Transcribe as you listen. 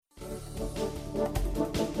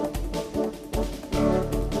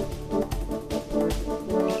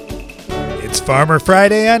Farmer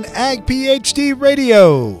Friday on Ag PhD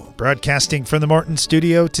Radio. Broadcasting from the Morton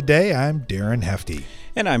studio today, I'm Darren Hefty.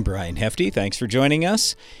 And I'm Brian Hefty. Thanks for joining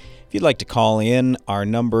us. If you'd like to call in, our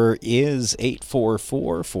number is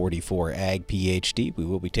 844-44-AG-PhD. We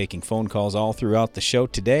will be taking phone calls all throughout the show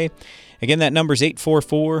today. Again, that number is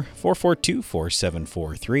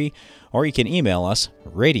 844-442-4743, or you can email us,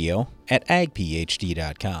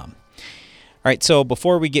 radio@agphd.com. All right, so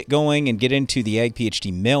before we get going and get into the Ag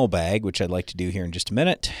PhD mailbag, which I'd like to do here in just a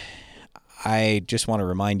minute, I just want to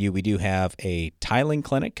remind you we do have a tiling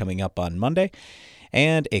clinic coming up on Monday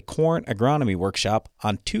and a corn agronomy workshop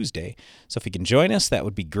on Tuesday. So if you can join us, that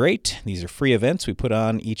would be great. These are free events we put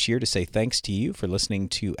on each year to say thanks to you for listening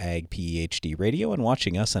to Ag PhD Radio and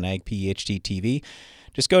watching us on Ag PhD TV.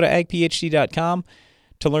 Just go to agphd.com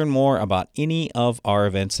to learn more about any of our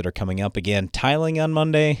events that are coming up. Again, tiling on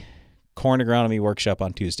Monday, corn agronomy workshop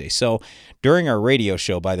on Tuesday. So during our radio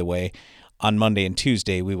show, by the way, on Monday and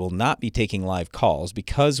Tuesday, we will not be taking live calls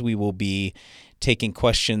because we will be taking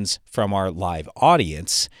questions from our live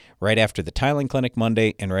audience right after the tiling clinic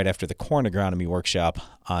Monday and right after the corn agronomy workshop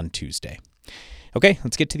on Tuesday. Okay,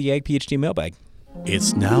 let's get to the Ag PhD mailbag.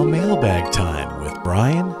 It's now mailbag time with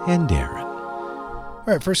Brian and Darren. All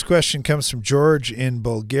right, first question comes from George in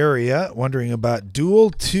Bulgaria, wondering about Dual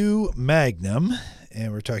 2 Magnum.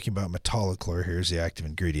 And we're talking about metolachlor. Here's the active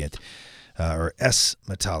ingredient, or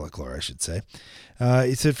S-metolachlor, I should say.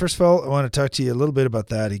 He said, first of all, I want to talk to you a little bit about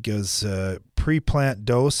that. He goes, pre-plant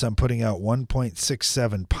dose, I'm putting out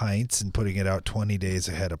 1.67 pints and putting it out 20 days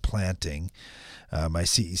ahead of planting. My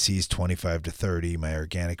CEC is 25 to 30. My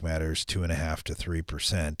organic matter is 2.5 to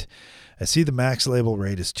 3%. I see the max label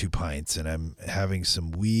rate is 2 pints, and I'm having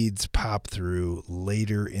some weeds pop through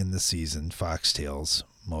later in the season, foxtails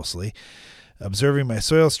mostly. Observing my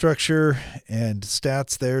soil structure and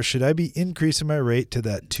stats there, should I be increasing my rate to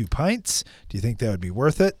that 2 pints? Do you think that would be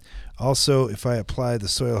worth it? Also, if I apply the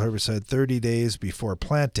soil herbicide 30 days before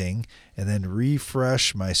planting and then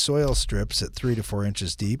refresh my soil strips at 3 to 4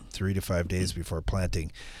 inches deep 3 to 5 days before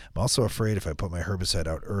planting, I'm also afraid if I put my herbicide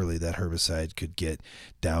out early, that herbicide could get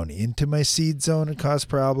down into my seed zone and cause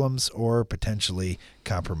problems or potentially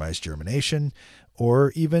compromise germination,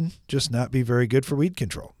 or even just not be very good for weed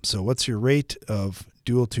control. So what's your rate of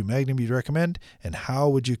Dual 2 Magnum you'd recommend, and how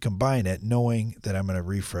would you combine it knowing that I'm going to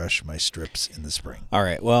refresh my strips in the spring? All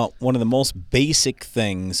right, well, one of the most basic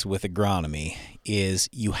things with agronomy is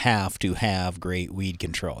you have to have great weed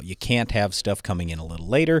control. You can't have stuff coming in a little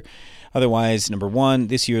later. Otherwise, number one,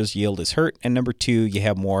 this year's yield is hurt, and number two, you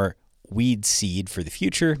have more weed seed for the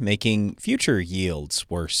future, making future yields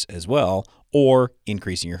worse as well, or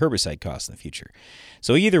increasing your herbicide costs in the future.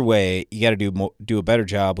 So either way, you got to do a better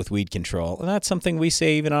job with weed control, and that's something we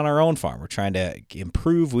say even on our own farm. We're trying to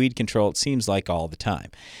improve weed control, it seems like, all the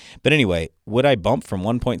time. But anyway, would I bump from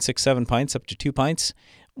 1.67 pints up to 2 pints?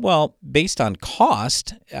 Well, based on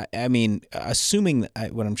cost, I mean,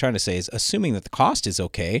 what I'm trying to say is assuming that the cost is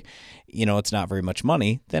okay, it's not very much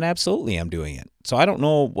money, then absolutely I'm doing it. So I don't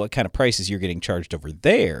know what kind of prices you're getting charged over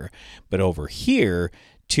there, but over here,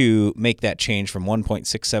 to make that change from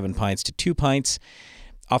 1.67 pints to 2 pints,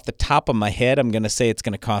 off the top of my head, I'm going to say it's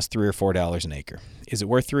going to cost $3 or $4 an acre. Is it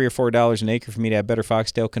worth $3 or $4 an acre for me to have better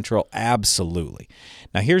foxtail control? Absolutely.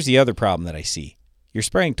 Now, here's the other problem that I see. You're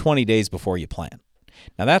spraying 20 days before you plant.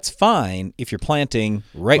 Now, that's fine if you're planting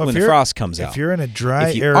when the frost comes out. If you're in a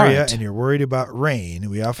dry area and you're worried about rain,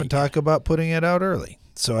 we often talk about putting it out early.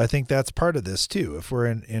 So I think that's part of this too, if we're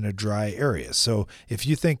in a dry area. So if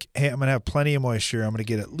you think, hey, I'm going to have plenty of moisture, I'm going to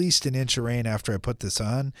get at least an inch of rain after I put this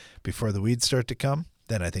on before the weeds start to come,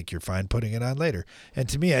 then I think you're fine putting it on later. And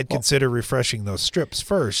to me, I'd consider refreshing those strips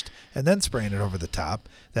first and then spraying it over the top.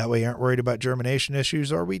 That way you aren't worried about germination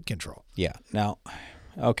issues or weed control. Yeah. Now,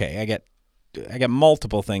 okay, I got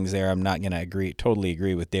multiple things there I'm not going to totally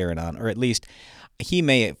agree with Darren on, or at least he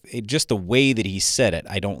may have, just the way that he said it,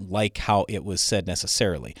 I don't like how it was said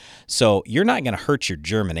necessarily. So you're not going to hurt your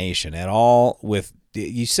germination at all with,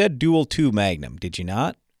 you said Dual 2 Magnum, did you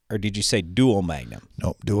not? Or did you say Dual Magnum?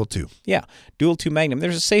 Nope, Dual 2. Yeah, Dual 2 Magnum.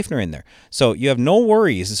 There's a safener in there. So you have no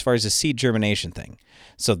worries as far as the seed germination thing.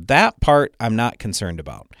 So that part I'm not concerned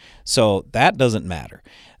about. So that doesn't matter.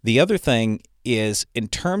 The other thing is, in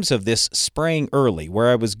terms of this spraying early, where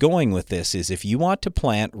I was going with this is if you want to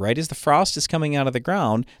plant right as the frost is coming out of the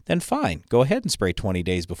ground, then fine. Go ahead and spray 20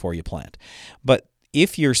 days before you plant. But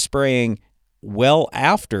if you're spraying well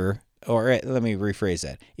after, or let me rephrase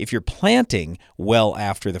that. If you're planting well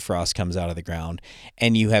after the frost comes out of the ground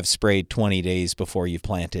and you have sprayed 20 days before you've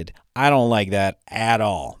planted, I don't like that at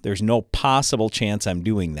all. There's no possible chance I'm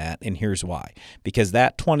doing that, and here's why. Because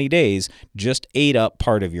that 20 days just ate up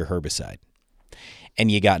part of your herbicide.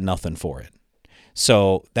 and you got nothing for it.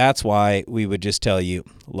 So that's why we would just tell you,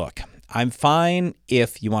 look, I'm fine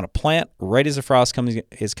if you want to plant right as the frost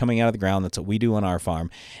is coming out of the ground. That's what we do on our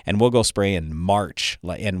farm. And we'll go spray in March,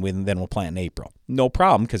 and then we'll plant in April. No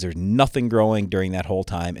problem, because there's nothing growing during that whole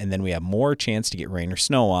time. And then we have more chance to get rain or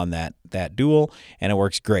snow on that dual, and it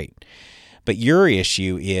works great. But your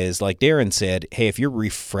issue is, like Darren said, hey, if you're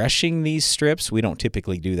refreshing these strips, we don't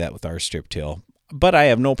typically do that with our strip till. But I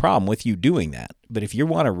have no problem with you doing that. But if you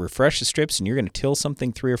want to refresh the strips and you're going to till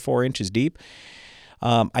something 3 or 4 inches deep,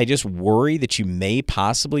 I just worry that you may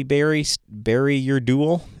possibly bury your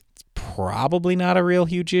dual. It's probably not a real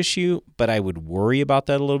huge issue, but I would worry about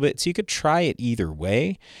that a little bit. So you could try it either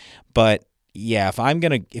way. But yeah, if I'm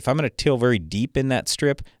gonna till very deep in that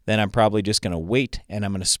strip, then I'm probably just gonna wait and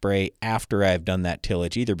I'm gonna spray after I've done that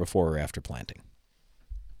tillage, either before or after planting.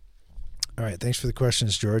 All right, thanks for the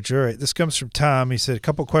questions, George. All right, this comes from Tom. He said a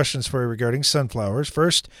couple questions for you regarding sunflowers.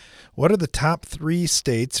 First, what are the top 3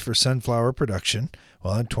 states for sunflower production?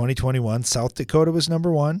 Well, in 2021, South Dakota was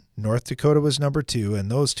number 1, North Dakota was number 2, and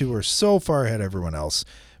those 2 were so far ahead of everyone else.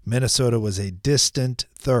 Minnesota was a distant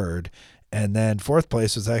third, and then 4th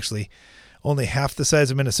place was actually only half the size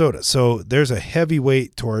of Minnesota. So there's a heavy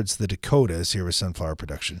weight towards the Dakotas here with sunflower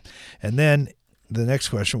production. And then the next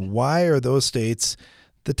question, why are those states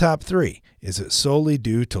the top 3? Is it solely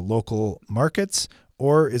due to local markets,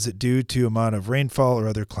 or is it due to amount of rainfall or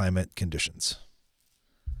other climate conditions?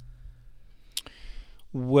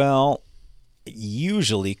 Well,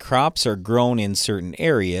 usually crops are grown in certain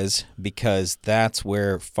areas because that's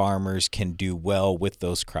where farmers can do well with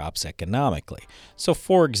those crops economically. So,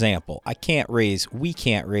 for example, we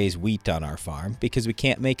can't raise wheat on our farm because we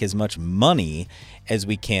can't make as much money as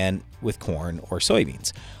we can with corn or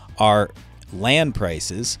soybeans. Our land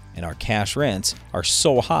prices and our cash rents are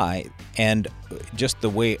so high, and just the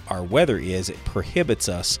way our weather is, it prohibits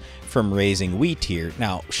us from raising wheat here.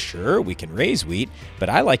 Now, sure, we can raise wheat, but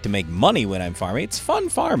I like to make money when I'm farming. It's fun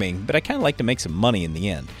farming, but I kind of like to make some money in the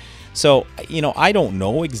end. So, I don't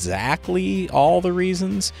know exactly all the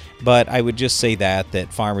reasons, but I would just say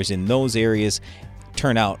that farmers in those areas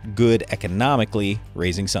turn out good economically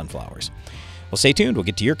raising sunflowers. Well, stay tuned. We'll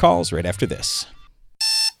get to your calls right after this.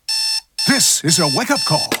 This is a wake-up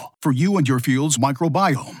call for you and your field's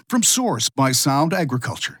microbiome from Source by Sound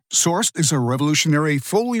Agriculture. Source is a revolutionary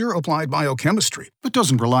foliar-applied biochemistry that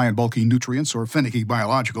doesn't rely on bulky nutrients or finicky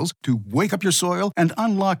biologicals to wake up your soil and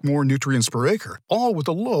unlock more nutrients per acre, all with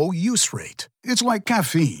a low use rate. It's like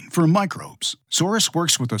caffeine for microbes. Source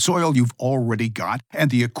works with the soil you've already got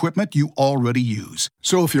and the equipment you already use.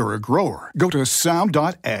 So if you're a grower, go to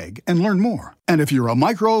sound.ag and learn more. And if you're a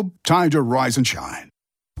microbe, time to rise and shine.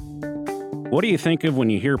 What do you think of when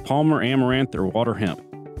you hear Palmer Amaranth or water hemp?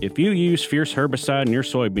 If you use Fierce herbicide in your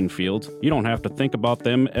soybean fields, you don't have to think about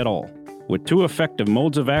them at all. With 2 effective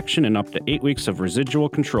modes of action and up to 8 weeks of residual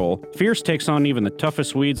control, Fierce takes on even the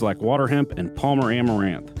toughest weeds like water hemp and Palmer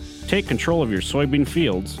Amaranth. Take control of your soybean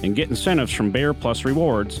fields and get incentives from Bayer Plus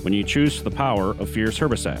Rewards when you choose the power of Fierce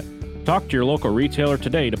herbicide. Talk to your local retailer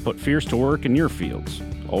today to put Fierce to work in your fields.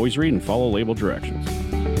 Always read and follow label directions.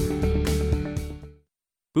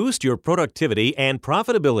 Boost your productivity and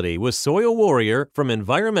profitability with Soil Warrior from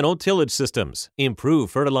Environmental Tillage Systems.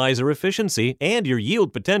 Improve fertilizer efficiency and your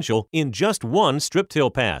yield potential in just 1 strip till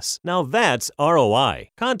pass. Now that's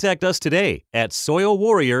ROI. Contact us today at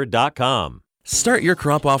soilwarrior.com. Start your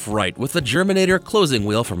crop off right with the Germinator closing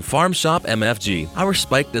wheel from Farm Shop MFG. Our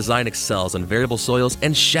spike design excels in variable soils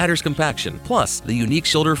and shatters compaction. Plus, the unique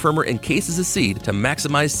shoulder firmer encases a seed to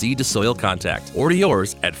maximize seed-to-soil contact. Order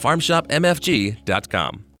yours at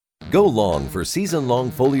farmshopmfg.com. Go long for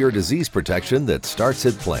season-long foliar disease protection that starts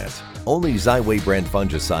at plant. Only Xyway brand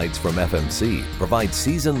fungicides from FMC provide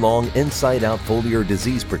season-long inside-out foliar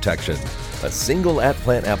disease protection. A single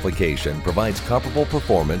at-plant application provides comparable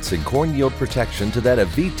performance in corn yield protection to that of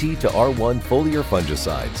VT to R1 foliar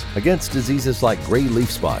fungicides against diseases like gray leaf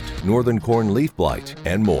spot, northern corn leaf blight,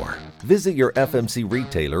 and more. Visit your FMC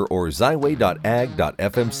retailer or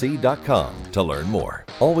xyway.ag.fmc.com to learn more.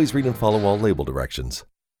 Always read and follow all label directions.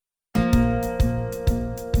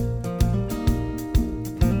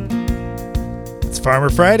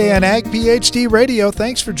 Farmer Friday on Ag PhD Radio.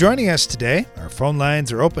 Thanks for joining us today. Our phone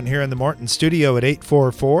lines are open here in the Morton studio at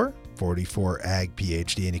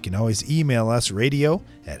 844-44-AG-PhD, and you can always email us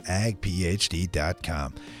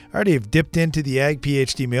radio@agphd.com. I already have dipped into the Ag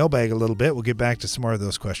PhD mailbag a little bit. We'll get back to some more of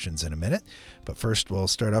those questions in a minute. But first, we'll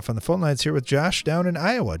start off on the phone lines here with Josh down in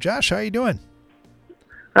Iowa. Josh, how you doing?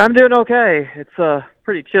 I'm doing okay. It's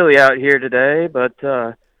pretty chilly out here today, but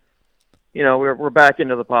we're back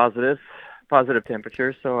into the positives. positive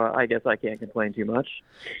temperatures, so I guess I can't complain too much.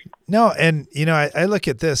 No, and I look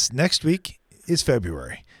at this. Next week is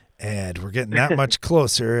February, and we're getting that much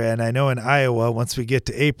closer. And I know in Iowa, once we get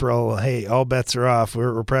to April, hey, all bets are off.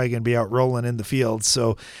 We're probably going to be out rolling in the fields.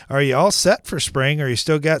 So are you all set for spring, or you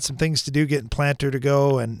still got some things to do, getting planter to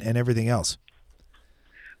go and everything else?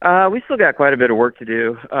 We still got quite a bit of work to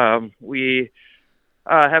do. We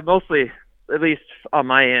have mostly, at least on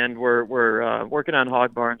my end, we're working on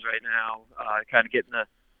hog barns right now, kind of getting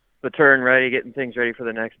the turn ready, getting things ready for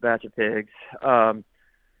the next batch of pigs.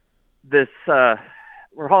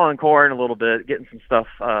 We're hauling corn a little bit, getting some stuff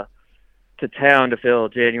to town to fill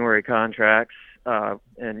January contracts,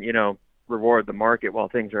 and reward the market while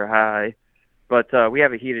things are high. But we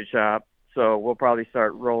have a heated shop, so we'll probably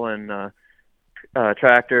start rolling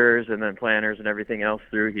tractors and then planters and everything else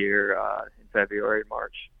through here in February,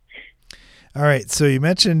 March. All right, so you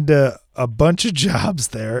mentioned a bunch of jobs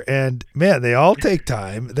there, and man, they all take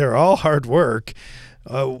time. They're all hard work.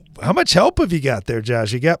 How much help have you got there,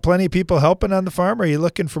 Josh? You got plenty of people helping on the farm, or are you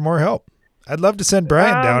looking for more help? I'd love to send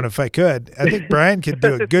Brian down if I could. I think Brian could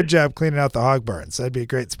do a good job cleaning out the hog barns. That'd be a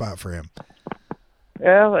great spot for him.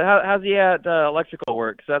 Yeah, how's he at electrical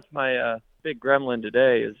work? 'Cause that's my big gremlin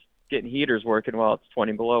today, is getting heaters working while it's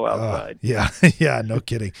 20 below outside. Yeah, no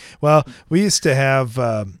kidding. Well, we used to have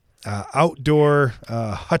outdoor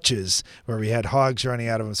hutches where we had hogs running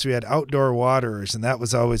out of them. So we had outdoor waterers, and that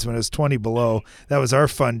was always when it was 20 below. That was our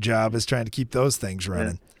fun job, is trying to keep those things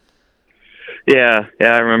running. Yeah,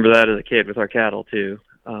 I remember that as a kid with our cattle too.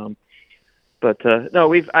 No,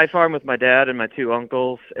 I farm with my dad and my two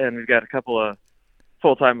uncles, and we've got a couple of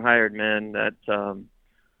full-time hired men that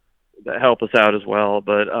help us out as well.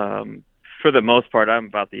 But for the most part, I'm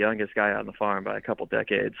about the youngest guy on the farm by a couple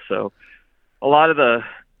decades. So a lot of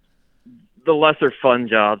the lesser fun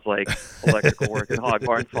jobs like electrical work and hog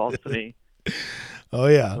barns falls to me. Oh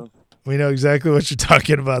yeah. We know exactly what you're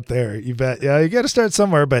talking about there. You bet. Yeah, you got to start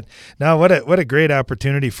somewhere. But now, what a great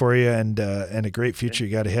opportunity for you, and a great future you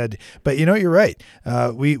got ahead. But you're right.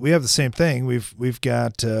 We have the same thing. We've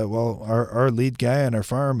got our lead guy on our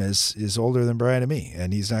farm is older than Brian and me,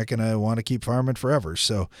 and he's not going to want to keep farming forever.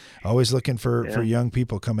 So always looking for young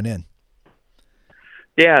people coming in.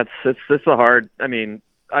 Yeah, it's a hard. I mean,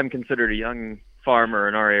 I'm considered a young farmer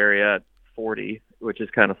in our area at 40, which is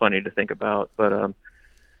kind of funny to think about, but.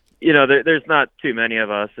 There's not too many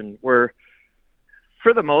of us, and we're,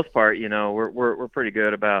 for the most part, we're pretty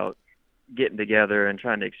good about getting together and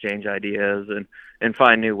trying to exchange ideas and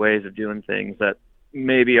find new ways of doing things that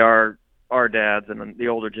maybe our dads and the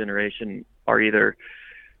older generation are either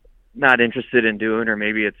not interested in doing, or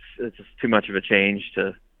maybe it's just too much of a change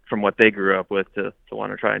from what they grew up with to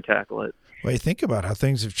want to try and tackle it. Well, you think about how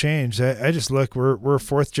things have changed. I just look, we're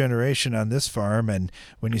fourth generation on this farm, and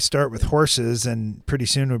when you start with horses, and pretty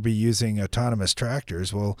soon we'll be using autonomous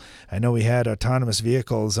tractors. Well, I know we had autonomous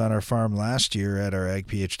vehicles on our farm last year at our Ag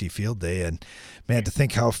PhD field day, and man, to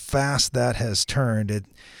think how fast that has turned,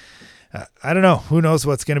 I don't know. Who knows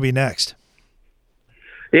what's going to be next?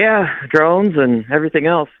 Yeah, drones and everything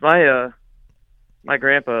else. My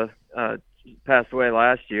grandpa passed away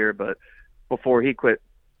last year, but before he quit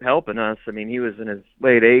helping us, I mean, he was in his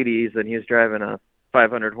late 80s, and he was driving a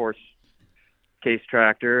 500 horse case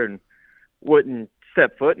tractor and wouldn't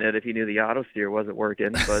step foot in it if he knew the auto steer wasn't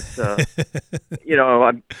working. But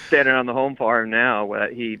I'm standing on the home farm now.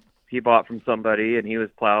 He bought from somebody, and he was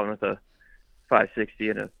plowing with a 560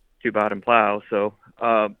 and a 2-bottom plow. So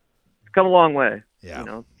it's come a long way.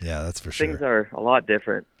 Yeah, yeah, that's for sure. Things are a lot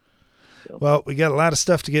different. Well, we got a lot of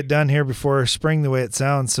stuff to get done here before spring, the way it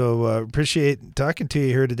sounds. So appreciate talking to you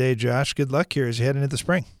here today, Josh. Good luck here as you head into the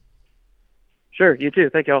spring. Sure, you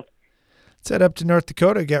too. Thank you all. Let's head up to North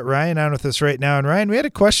Dakota. Got Ryan on with us right now. And Ryan, we had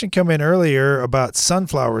a question come in earlier about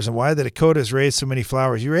sunflowers and why the Dakotas raise so many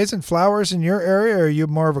flowers. You raising flowers in your area, or are you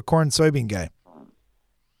more of a corn soybean guy?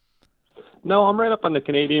 No, I'm right up on the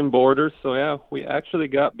Canadian border. So yeah, we actually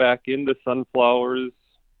got back into sunflowers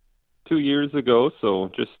 2 years ago.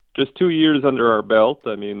 So just 2 years under our belt.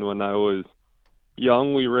 I mean, when I was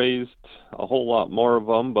young, we raised a whole lot more of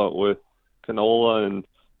them, but with canola and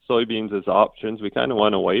soybeans as options, we kind of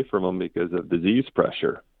went away from them because of disease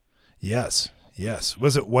pressure. Yes.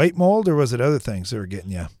 Was it white mold, or was it other things that were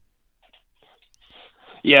getting you?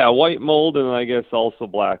 Yeah, white mold, and I guess also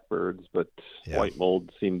blackbirds, but white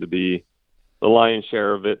mold seemed to be the lion's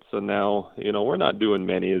share of it. So now, we're not doing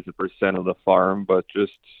many as a percent of the farm, but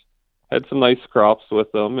just had some nice crops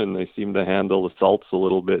with them, and they seem to handle the salts a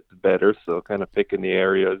little bit better, so kind of picking the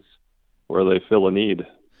areas where they fill a need.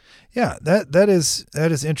 Yeah, that is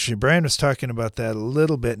interesting. Brian was talking about that a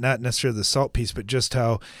little bit, not necessarily the salt piece, but just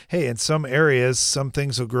how, hey, in some areas, some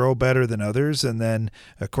things will grow better than others. And then,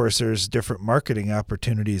 of course, there's different marketing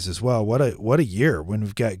opportunities as well. What a year when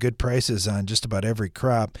we've got good prices on just about every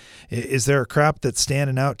crop. Is there a crop that's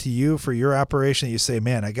standing out to you for your operation that you say,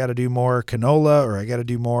 man, I got to do more canola or I got to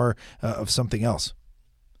do more of something else?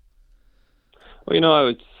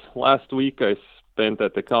 Well, last week I spent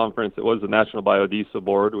at the conference. It was the National Biodiesel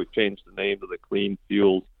Board. We changed the name to the Clean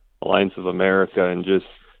Fuels Alliance of America, and just,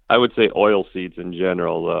 I would say, oil seeds in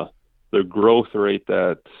general. The growth rate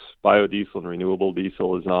that biodiesel and renewable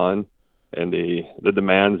diesel is on, and the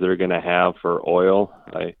demands they're going to have for oil,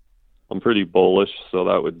 I'm pretty bullish. So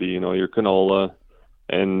that would be, your canola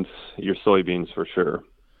and your soybeans for sure.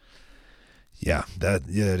 Yeah, that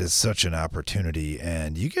is such an opportunity,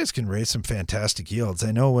 and you guys can raise some fantastic yields.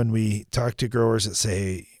 I know when we talk to growers that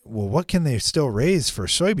say, well, what can they still raise for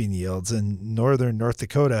soybean yields in northern North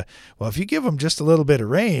Dakota? Well, if you give them just a little bit of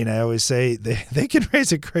rain, I always say they can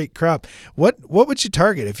raise a great crop. What would you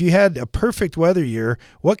target? If you had a perfect weather year,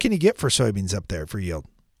 what can you get for soybeans up there for yield?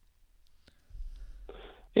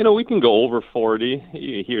 We can go over 40.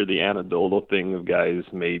 You hear the anecdotal thing of guys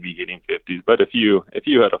maybe hitting 50s, but if you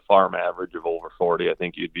had a farm average of over 40, I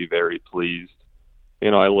think you'd be very pleased.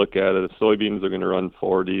 I look at it, the soybeans are going to run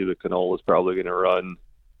 40, the canola is probably going to run,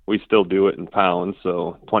 we still do it in pounds,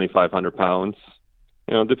 so 2,500 pounds.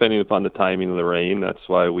 Depending upon the timing of the rain, that's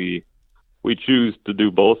why we choose to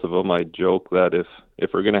do both of them. I joke that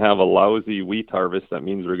if we're going to have a lousy wheat harvest, that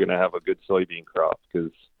means we're going to have a good soybean crop,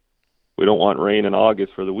 because we don't want rain in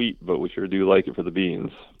August for the wheat, but we sure do like it for the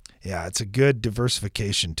beans. Yeah, it's a good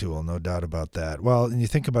diversification tool, no doubt about that. Well, and you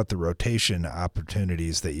think about the rotation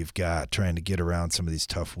opportunities that you've got trying to get around some of these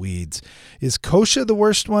tough weeds. Is kochia the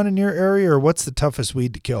worst one in your area, or what's the toughest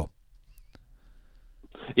weed to kill?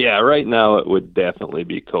 Yeah, right now it would definitely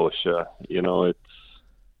be kochia.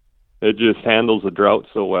 It just handles the drought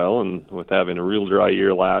so well, and with having a real dry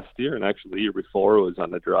year last year, and actually the year before it was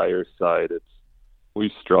on the drier side, we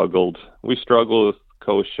struggled with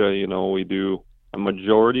kochia. We do a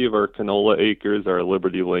majority of our canola acres are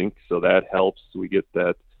Liberty Link, so that helps. We get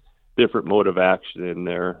that different mode of action in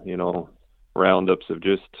there. Roundups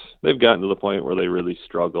they've gotten to the point where they really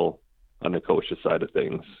struggle on the kochia side of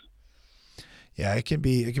things. Yeah, it can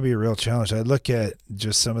be a real challenge. I look at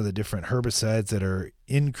just some of the different herbicides that are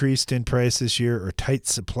increased in price this year or tight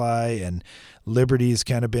supply, and Liberty's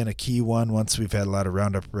kind of been a key one once we've had a lot of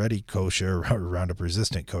Roundup Ready kochia, or Roundup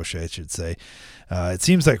resistant kochia, I should say. It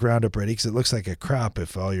seems like Roundup Ready because it looks like a crop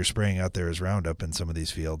if all you're spraying out there is Roundup in some of these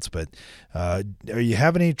fields. But are you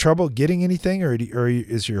having any trouble getting anything, or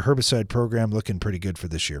is your herbicide program looking pretty good for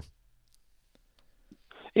this year?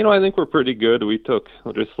 I think we're pretty good. We took,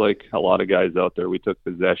 just like a lot of guys out there, we took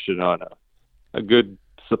possession on a good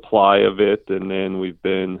supply of it, and then we've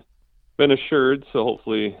been assured, so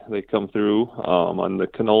hopefully they come through on the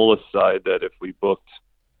canola side, that if we booked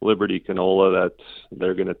Liberty canola, that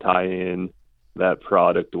they're going to tie in that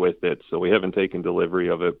product with it. So we haven't taken delivery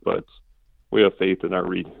of it, but we have faith in our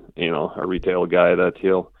retail guy that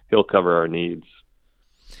he'll cover our needs.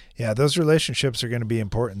 Yeah, those relationships are going to be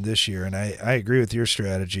important this year, and I agree with your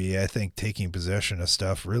strategy. I think taking possession of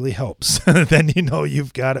stuff really helps. Then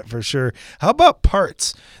you've got it for sure. How about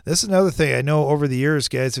parts? This is another thing I know over the years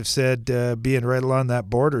guys have said being right along that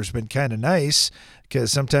border has been kind of nice,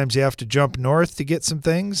 because sometimes you have to jump north to get some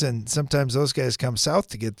things, and sometimes those guys come south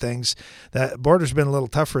to get things. That border's been a little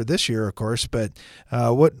tougher this year, of course, but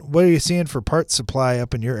what are you seeing for parts supply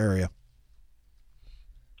up in your area?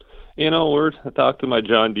 I talked to my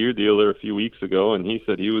John Deere dealer a few weeks ago, and he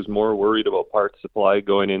said he was more worried about parts supply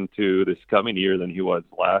going into this coming year than he was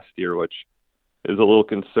last year, which is a little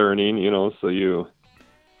concerning, so you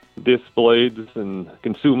displays and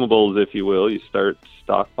consumables, if you will, you start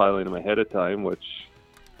stockpiling them ahead of time, which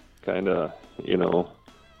kind of,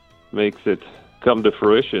 makes it come to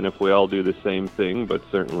fruition if we all do the same thing. But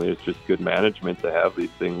certainly it's just good management to have these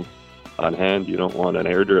things on hand. You don't want an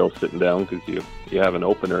air drill sitting down because you have an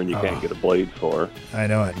opener and you can't get a blade for. I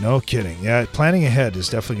know it. No kidding. Yeah, planning ahead is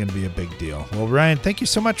definitely going to be a big deal. Well, Ryan, thank you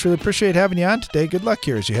so much. Really appreciate having you on today. Good luck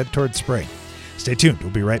here as you head towards spring. Stay tuned.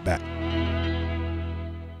 We'll be right back.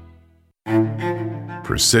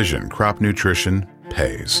 Precision crop nutrition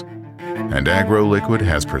pays. And AgroLiquid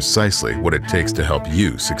has precisely what it takes to help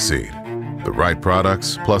you succeed. The right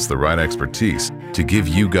products plus the right expertise to give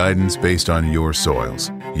you guidance based on your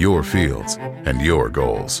soils, your fields, and your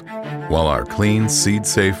goals. While our clean,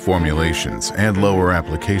 seed-safe formulations and lower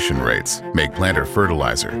application rates make planter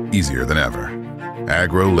fertilizer easier than ever.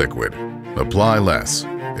 AgroLiquid. Apply less.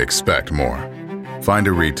 Expect more. Find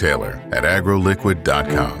a retailer at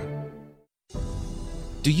agroliquid.com.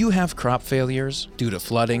 Do you have crop failures due to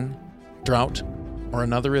flooding, drought, or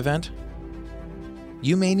another event?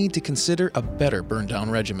 You may need to consider a better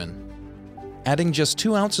burn-down regimen. Adding just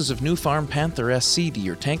 2 ounces of New Farm Panther SC to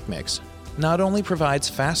your tank mix not only provides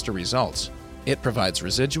faster results, it provides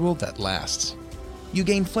residual that lasts. You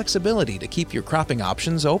gain flexibility to keep your cropping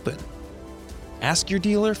options open. Ask your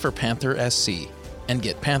dealer for Panther SC and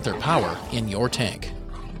get Panther power in your tank.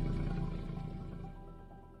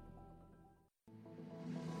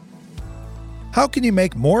 How can you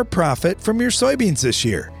make more profit from your soybeans this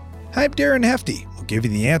year? I'm Darren Hefty. We'll give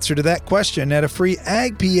you the answer to that question at a free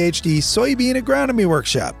Ag PhD Soybean Agronomy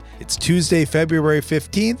Workshop. It's Tuesday, February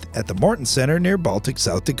 15th at the Morton Center near Baltic,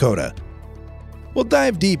 South Dakota. We'll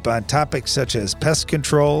dive deep on topics such as pest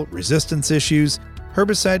control, resistance issues,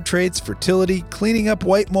 herbicide traits, fertility, cleaning up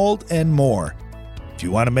white mold, and more. If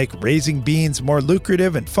you want to make raising beans more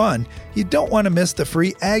lucrative and fun, you don't want to miss the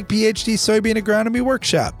free Ag PhD Soybean Agronomy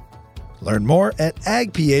Workshop. Learn more at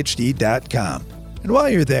agphd.com. And while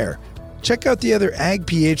you're there, check out the other Ag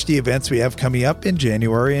PhD events we have coming up in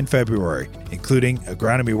January and February, including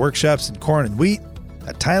agronomy workshops in corn and wheat,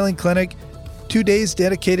 a tiling clinic, 2 days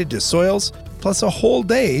dedicated to soils, plus a whole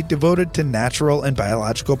day devoted to natural and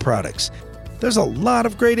biological products. There's a lot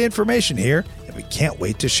of great information here, and we can't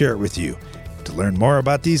wait to share it with you. To learn more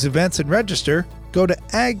about these events and register, go to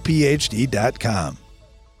agphd.com.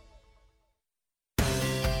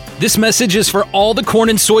 This message is for all the corn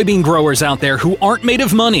and soybean growers out there who aren't made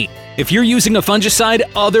of money. If you're using a fungicide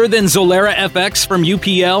other than Zolera FX from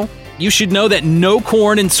UPL, you should know that no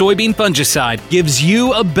corn and soybean fungicide gives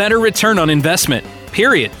you a better return on investment,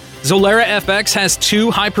 period. Zolera FX has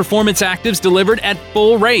 2 high-performance actives delivered at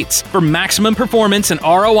full rates for maximum performance and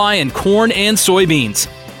ROI in corn and soybeans.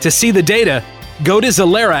 To see the data, go to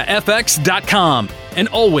ZoleraFX.com and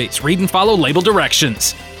always read and follow label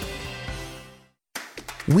directions.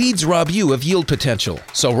 Weeds rob you of yield potential,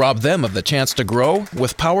 so rob them of the chance to grow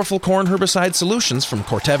with powerful corn herbicide solutions from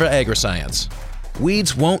Corteva Agriscience.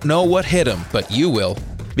 Weeds won't know what hit them, but you will.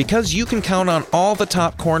 Because you can count on all the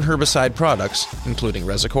top corn herbicide products, including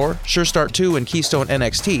Resicor, Sure Start 2, and Keystone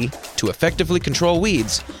NXT, to effectively control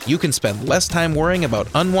weeds, you can spend less time worrying about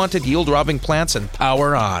unwanted yield-robbing plants and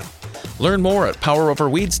power on. Learn more at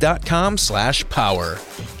poweroverweeds.com/power.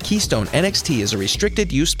 Keystone NXT is a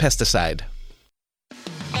restricted-use pesticide.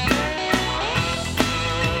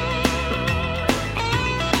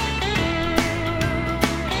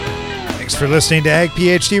 Thanks for listening to Ag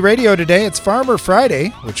PhD Radio today. It's Farmer Friday,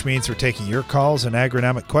 which means we're taking your calls and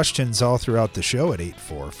agronomic questions all throughout the show at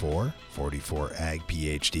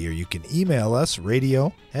 844-44-AG-PHD, or you can email us,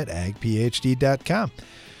 radio@agphd.com.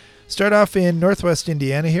 Start off in Northwest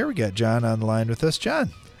Indiana here. We got John on the line with us. John,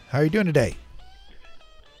 how are you doing today?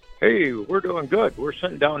 Hey, we're doing good. We're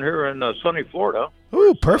sitting down here in sunny Florida.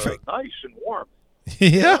 Ooh, perfect. Nice and warm.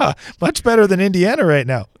 Yeah, much better than Indiana right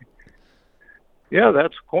now. Yeah,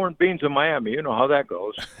 that's corn, beans, in Miami. You know how that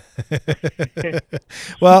goes.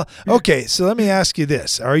 Well, okay, so let me ask you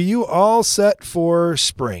this. Are you all set for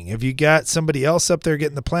spring? Have you got somebody else up there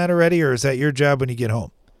getting the planter ready, or is that your job when you get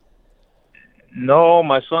home? No,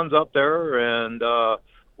 my son's up there, and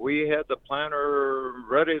we had the planter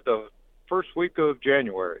ready the first week of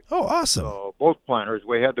January. Oh, awesome. So both planters.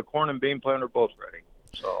 We had the corn and bean planter both ready.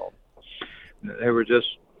 So they were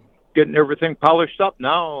just getting everything polished up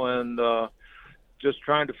now, and just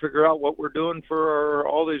trying to figure out what we're doing for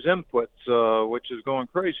all these inputs, which is going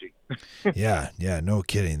crazy. Yeah, no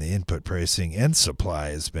kidding. The input pricing and supply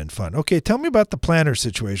has been fun. Okay, tell me about the planter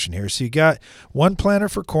situation here. So you got one planter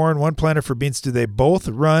for corn, one planter for beans. Do they both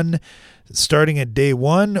run starting at day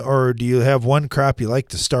one, or do you have one crop you like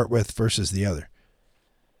to start with versus the other?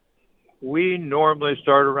 We normally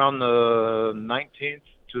start around the 19th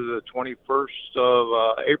to the 21st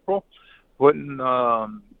of April, putting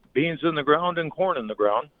beans in the ground and corn in the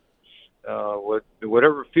ground.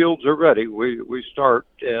 Whatever fields are ready, we start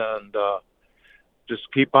and just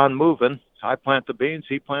keep on moving. I plant the beans,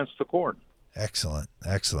 he plants the corn. Excellent.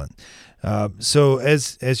 So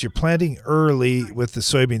as you're planting early with the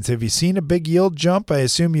soybeans, have you seen a big yield jump? I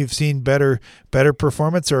assume you've seen better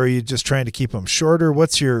performance, or are you just trying to keep them shorter?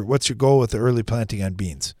 What's your goal with the early planting on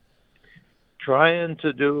beans? Trying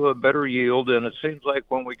to do a better yield, and it seems like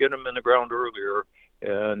when we get them in the ground earlier,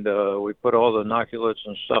 and we put all the inoculates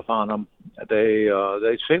and stuff on them, they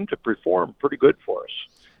seem to perform pretty good for us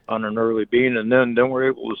on an early bean, and then we're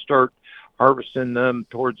able to start harvesting them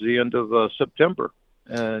towards the end of September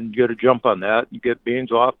and get a jump on that and get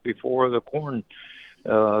beans off before the corn.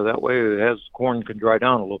 That way, corn can dry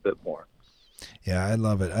down a little bit more. Yeah, I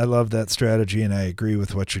love it. I love that strategy, and I agree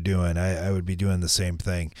with what you're doing. I would be doing the same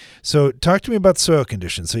thing. So talk to me about soil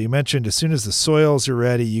conditions. So you mentioned as soon as the soils are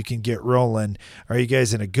ready, you can get rolling. Are you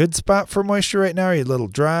guys in a good spot for moisture right now? Are you a little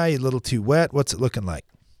dry, a little too wet? What's it looking like?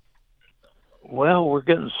 Well, we're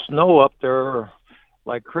getting snow up there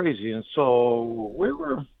like crazy, and so we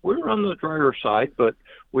were on the drier side, but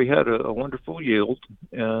we had a wonderful yield,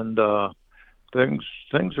 and things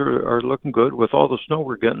are looking good with all the snow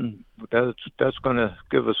we're getting. That's going to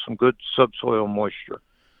give us some good subsoil moisture.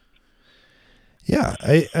 Yeah,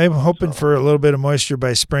 I'm hoping for a little bit of moisture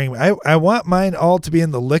by spring. I want mine all to be in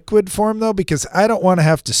the liquid form, though, because I don't want to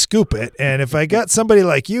have to scoop it. And if I got somebody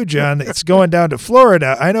like you, John, that's going down to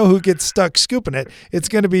Florida, I know who gets stuck scooping it. It's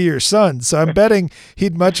going to be your son. So I'm betting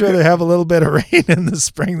he'd much rather have a little bit of rain in the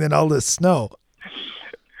spring than all this snow.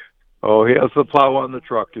 Oh, he has the plow on the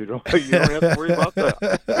truck. You don't have to worry about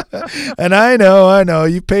that. And I know.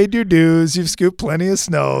 You paid your dues. You've scooped plenty of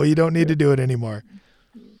snow. You don't need to do it anymore.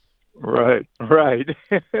 Right.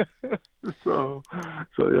 so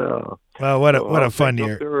yeah. Well, what a fun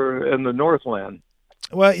year. There in the Northland.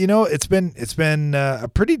 Well, it's been a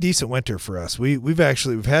pretty decent winter for us. We've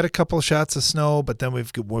had a couple of shots of snow, but then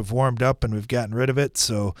we've warmed up and we've gotten rid of it.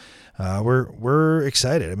 So we're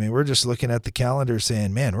excited. I mean, we're just looking at the calendar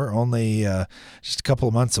saying, man, we're only just a couple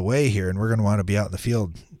of months away here, and we're going to want to be out in the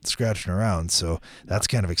field scratching around. So that's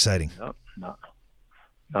kind of exciting. Not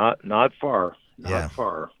far. Not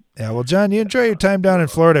far. Yeah, well, John, you enjoy your time down in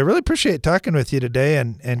Florida. I really appreciate talking with you today,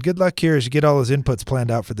 and good luck here as you get all those inputs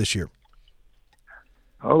planned out for this year.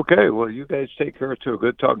 Okay, well, you guys take care, too.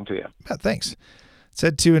 Good talking to you. Yeah, thanks. Let's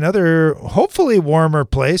head to another, hopefully warmer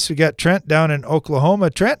place. We got Trent down in Oklahoma.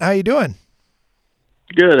 Trent, how you doing?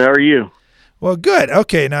 Good. How are you? Well, good.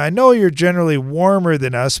 Okay, now I know you're generally warmer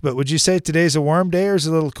than us, but would you say today's a warm day or is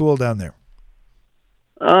it a little cool down there?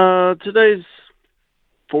 Today's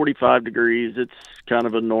 45 degrees. It's kind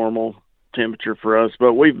of a normal temperature for us,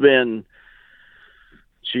 but we've been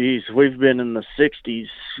in the 60s.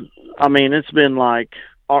 I mean, it's been like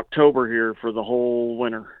October here for the whole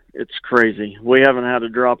winter. It's crazy. We haven't had a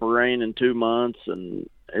drop of rain in 2 months, and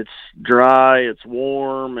it's dry, it's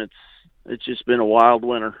warm, it's just been a wild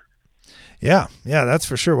winter. Yeah, that's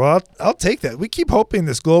for sure. Well, I'll take that. We keep hoping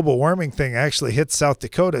this global warming thing actually hits South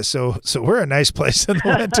Dakota, so we're a nice place in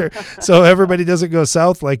the winter, so everybody doesn't go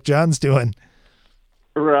south like John's doing.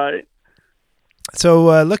 Right.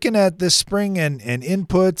 So looking at this spring and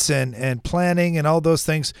inputs and planning and all those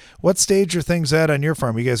things, what stage are things at on your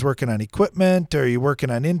farm? Are you guys working on equipment? Or are you working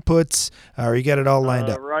on inputs? Or you got it all lined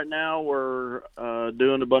up? Right now we're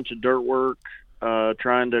doing a bunch of dirt work,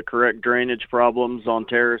 trying to correct drainage problems on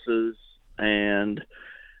terraces. And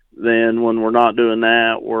then when we're not doing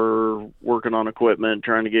that, we're working on equipment,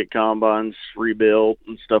 trying to get combines rebuilt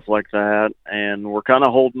and stuff like that. And we're kind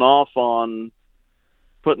of holding off on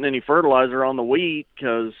putting any fertilizer on the wheat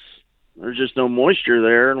because there's just no moisture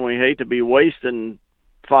there, and we hate to be wasting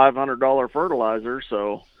 $500 fertilizer.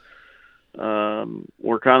 So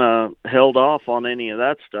we're kind of held off on any of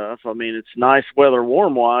that stuff. I mean, it's nice weather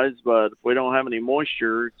warm-wise, but if we don't have any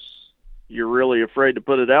moisture, you're really afraid to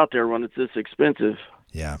put it out there when it's this expensive.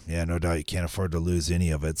 Yeah, no doubt you can't afford to lose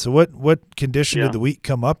any of it. So what condition did the wheat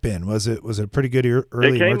come up in? Was it a pretty good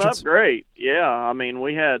early It came emergence? up great. Yeah, I mean,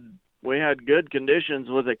 we had good conditions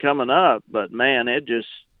with it coming up, but man,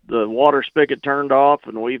 the water spigot turned off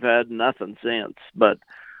and we've had nothing since. But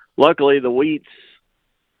luckily the wheat's,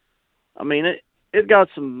 I mean, it got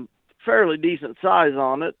some fairly decent size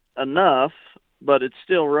on it, enough, but it's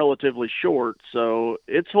still relatively short. So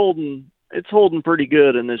it's holding pretty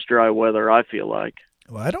good in this dry weather, I feel like.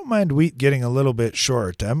 Well, I don't mind wheat getting a little bit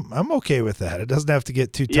short. I'm okay with that. It doesn't have to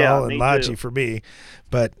get too tall and lodgy for me.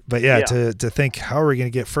 But yeah, to think how are we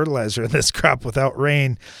going to get fertilizer in this crop without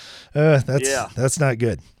rain? That's not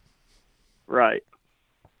good. Right.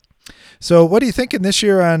 So what are you thinking this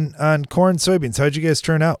year on corn, soybeans? How'd you guys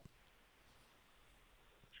turn out?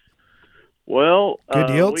 Well, good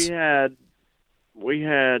yields? We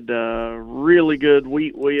had really good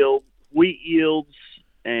wheat yields.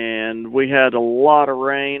 And we had a lot of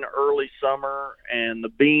rain early summer, and the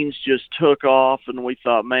beans just took off, and we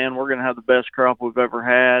thought, man, we're going to have the best crop we've ever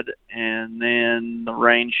had. And then the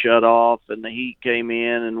rain shut off, and the heat came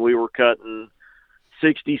in, and we were cutting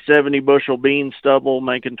 60, 70 bushel bean stubble,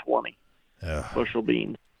 making 20 bushel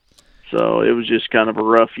beans. So it was just kind of a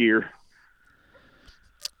rough year.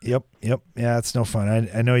 Yep. Yeah, it's no fun.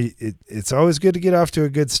 I know it's always good to get off to a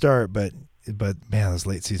good start, but man, those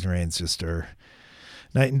late season rains just are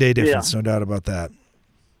night and day difference, no doubt about that.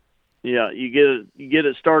 Yeah, you get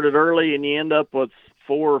it started early, and you end up with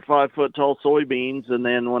 4 or 5 foot tall soybeans, and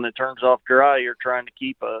then when it turns off dry, you're trying to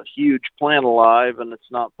keep a huge plant alive, and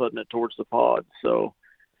it's not putting it towards the pod. So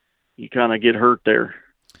you kind of get hurt there.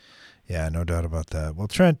 Yeah, no doubt about that. Well,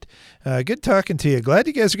 Trent, good talking to you. Glad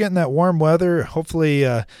you guys are getting that warm weather. Hopefully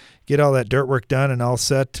get all that dirt work done and all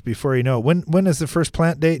set before you know it. When is the first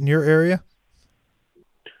plant date in your area?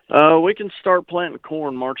 We can start planting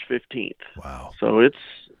corn March 15th. Wow. So it's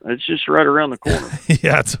just right around the corner.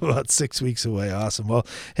 Yeah, it's about 6 weeks away. Awesome. Well,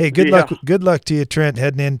 hey, good luck. Good luck to you, Trent,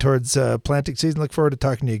 heading in towards planting season. Look forward to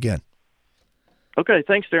talking to you again. Okay,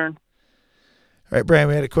 thanks, Darren. All right, Brian,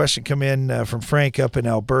 we had a question come in from Frank up in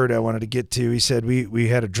Alberta I wanted to get to. He said, we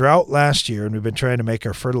had a drought last year, and we've been trying to make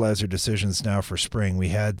our fertilizer decisions now for spring.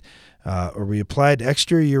 We applied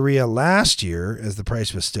extra urea last year as the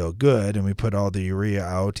price was still good, and we put all the urea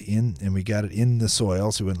out and we got it in the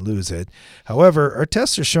soil so we wouldn't lose it. However, our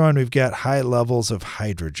tests are showing we've got high levels of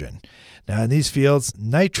hydrogen. Now, in these fields,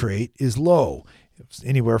 nitrate is low. It's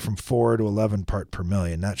anywhere from 4 to 11 part per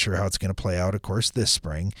million. Not sure how it's going to play out, of course, this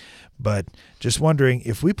spring. But just wondering,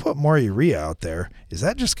 if we put more urea out there, is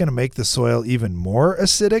that just going to make the soil even more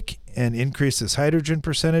acidic and increase this hydrogen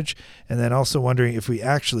percentage? And then also wondering, if we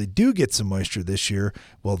actually do get some moisture this year,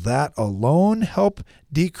 will that alone help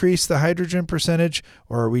decrease the hydrogen percentage?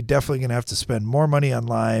 Or are we definitely going to have to spend more money on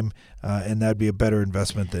lime, and that'd be a better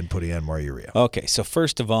investment than putting on more urea? Okay, so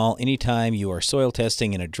first of all, anytime you are soil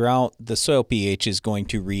testing in a drought, the soil pH is going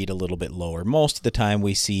to read a little bit lower. Most of the time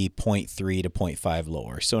we see 0.3 to 0.5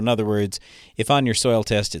 lower. So in other words, if on your soil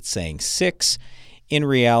test it's saying 6, in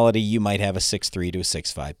reality you might have a 6.3 to a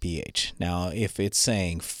 6.5 pH. Now, if it's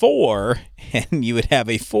saying 4 and you would have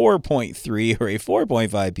a 4.3 or a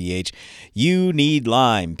 4.5 pH, you need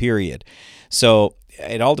lime, period. So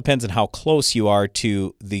it all depends on how close you are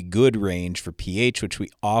to the good range for pH, which we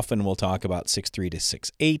often will talk about 6.3 to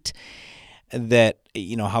 6.8. That,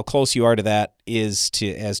 how close you are to that is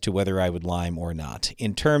as to whether I would lime or not.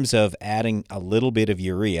 In terms of adding a little bit of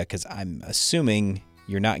urea, because I'm assuming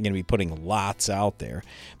you're not going to be putting lots out there,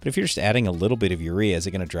 but if you're just adding a little bit of urea, is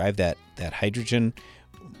it going to drive that hydrogen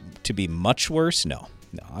to be much worse? No,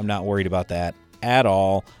 I'm not worried about that at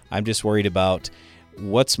all. I'm just worried about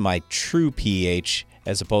what's my true pH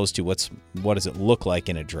as opposed to what does it look like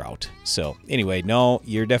in a drought. So anyway, no,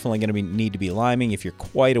 you're definitely going to need to be liming if you're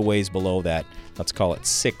quite a ways below that, let's call it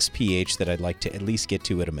 6 pH that I'd like to at least get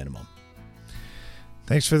to at a minimum.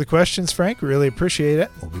 Thanks for the questions, Frank. Really appreciate it.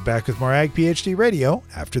 We'll be back with more Ag PhD Radio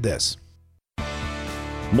after this.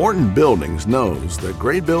 Morton Buildings knows that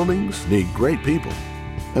great buildings need great people,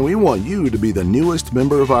 and we want you to be the newest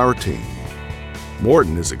member of our team.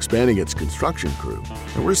 Morton is expanding its construction crew,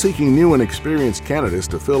 and we're seeking new and experienced candidates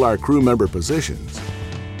to fill our crew member positions.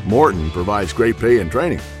 Morton provides great pay and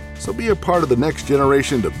training, so be a part of the next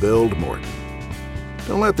generation to build Morton.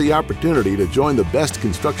 Don't let the opportunity to join the best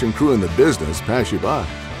construction crew in the business pass you by.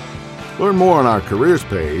 Learn more on our careers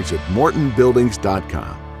page at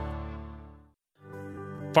mortonbuildings.com.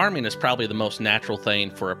 Farming is probably the most natural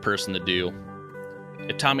thing for a person to do.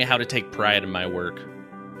 It taught me how to take pride in my work,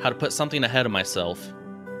 how to put something ahead of myself.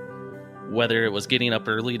 Whether it was getting up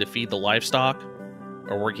early to feed the livestock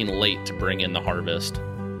or working late to bring in the harvest,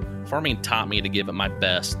 farming taught me to give it my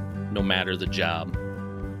best, no matter the job.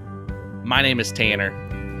 My name is Tanner.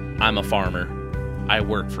 I'm a farmer. I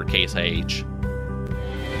work for Case IH.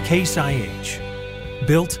 Case IH,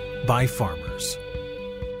 built by farmers.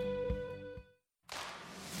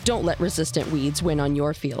 Don't let resistant weeds win on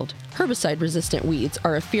your field. Herbicide-resistant weeds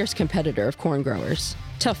are a fierce competitor of corn growers.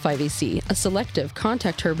 Tough 5EC, a selective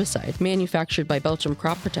contact herbicide manufactured by Belgium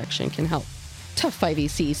Crop Protection, can help. Tough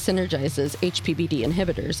 5EC synergizes HPBD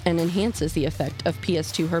inhibitors and enhances the effect of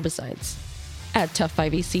PS2 herbicides. Add Tough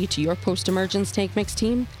 5EC to your post-emergence tank mix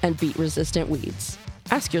team and beat resistant weeds.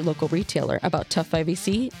 Ask your local retailer about Tough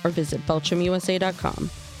 5EC or visit BelchimUSA.com.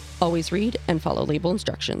 Always read and follow label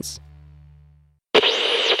instructions.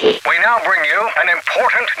 We now bring you an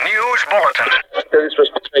important news bulletin.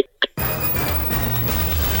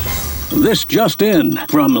 This just in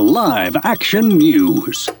from Live Action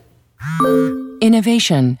News.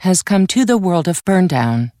 Innovation has come to the world of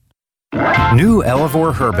burndown. New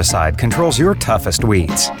Elevore herbicide controls your toughest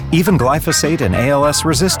weeds, even glyphosate and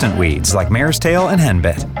ALS-resistant weeds like mare's tail and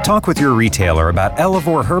henbit. Talk with your retailer about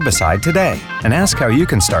Elevore herbicide today and ask how you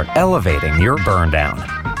can start elevating your burn down.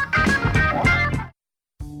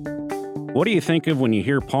 What do you think of when you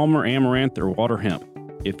hear Palmer Amaranth or water hemp?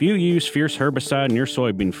 If you use Fierce herbicide in your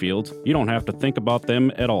soybean fields, you don't have to think about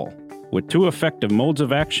them at all. With 2 effective modes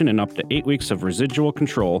of action and up to 8 weeks of residual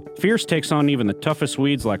control, Fierce takes on even the toughest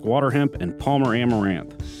weeds like water hemp and Palmer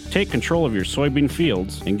Amaranth. Take control of your soybean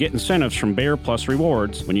fields and get incentives from Bayer Plus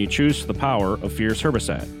Rewards when you choose the power of Fierce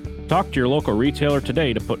Herbicide. Talk to your local retailer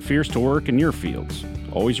today to put Fierce to work in your fields.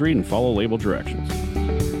 Always read and follow label directions.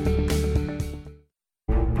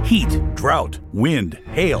 Heat, drought, wind,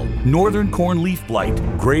 hail, northern corn leaf blight,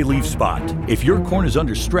 gray leaf spot. If your corn is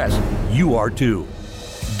under stress, you are too.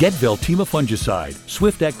 Get Veltima fungicide,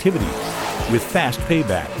 swift activity, with fast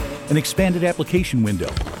payback, an expanded application window.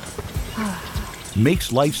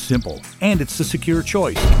 Makes life simple, and it's the secure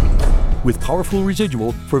choice. With powerful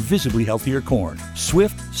residual for visibly healthier corn.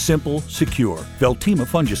 Swift, simple, secure. Veltima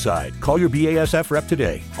fungicide. Call your BASF rep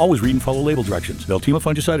today. Always read and follow label directions. Veltima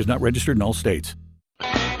fungicide is not registered in all states.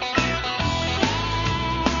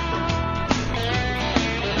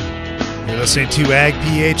 You're listening to Ag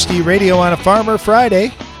PhD Radio on a Farmer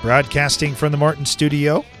Friday, broadcasting from the Morton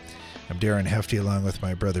studio. I'm Darren Hefty along with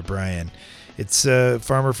my brother Brian. It's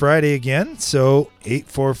Farmer Friday again, so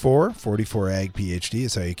 844-44-AG-PHD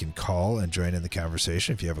is how you can call and join in the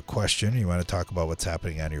conversation if you have a question or you want to talk about what's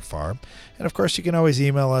happening on your farm. And, of course, you can always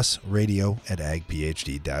email us,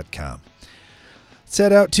 radio@agphd.com. Let's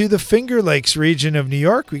head out to the Finger Lakes region of New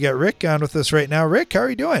York. We got Rick on with us right now. Rick, how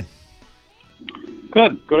are you doing?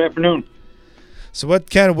 Good. Good afternoon. So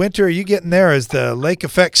what kind of winter are you getting there? Is the lake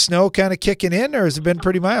effect snow kind of kicking in, or has it been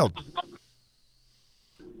pretty mild?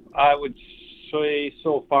 I would say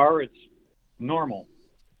so far it's normal.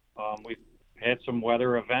 We've had some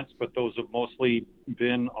weather events, but those have mostly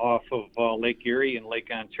been off of Lake Erie and Lake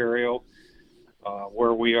Ontario.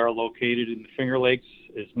 Where we are located in the Finger Lakes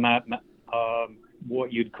is not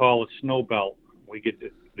what you'd call a snow belt. We get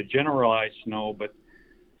the generalized snow, but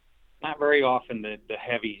not very often the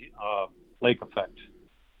heavy lake effect.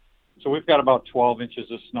 So we've got about 12 inches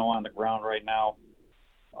of snow on the ground right now.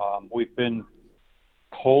 We've been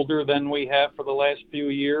colder than we have for the last few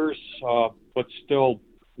years, but still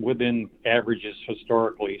within averages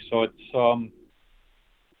historically. So it's,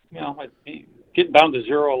 getting down to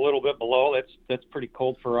zero a little bit below. That's pretty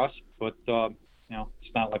cold for us, but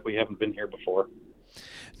it's not like we haven't been here before.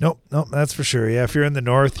 Nope, that's for sure. Yeah, if you're in the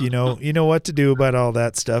north, you know what to do about all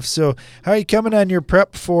that stuff. So how are you coming on your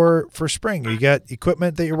prep for spring? You got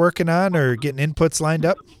equipment that you're working on or getting inputs lined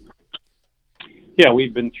up? Yeah,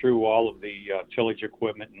 we've been through all of the tillage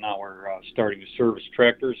equipment, and now we're starting to service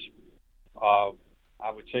tractors. I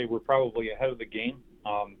would say we're probably ahead of the game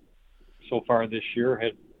so far this year.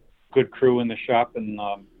 Had good crew in the shop, and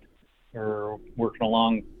are working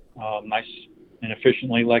along nice and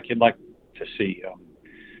efficiently like you'd like to see.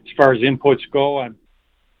 As far as inputs go, I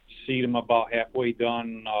seed them about halfway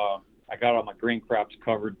done. I got all my grain crops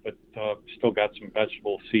covered, but still got some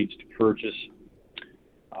vegetable seeds to purchase.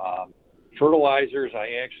 Fertilizers,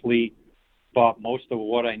 I actually bought most of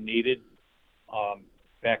what I needed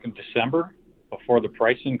back in December before the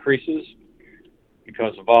price increases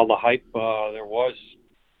because of all the hype there was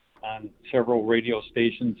on several radio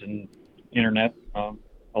stations and internet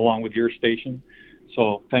along with your station.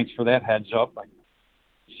 So thanks for that heads up. I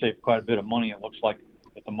saved quite a bit of money, it looks like,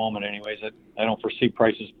 at the moment anyways. I don't foresee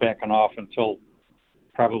prices backing off until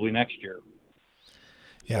probably next year.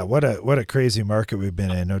 Yeah, what a crazy market we've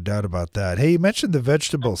been in, no doubt about that. Hey, you mentioned the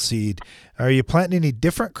vegetable seed. Are you planting any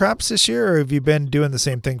different crops this year, or have you been doing the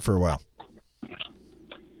same thing for a while?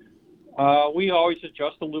 We always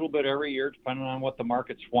adjust a little bit every year depending on what the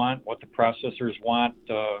markets want, what the processors want,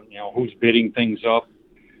 who's bidding things up.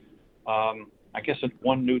 I guess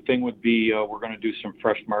one new thing would be we're going to do some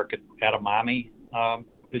fresh market edamame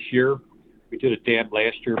this year. We did a dab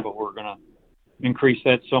last year, but we're going to increase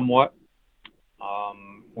that somewhat.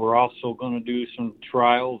 We're also going to do some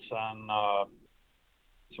trials on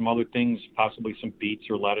some other things, possibly some beets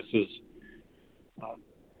or lettuces.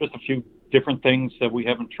 Just a few different things that we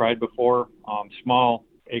haven't tried before. Small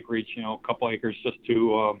acreage, a couple acres, just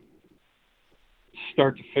to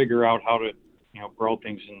start to figure out how to grow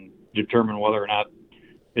things and determine whether or not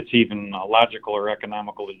it's even logical or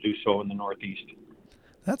economical to do so in the Northeast.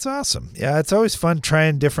 That's awesome. Yeah, it's always fun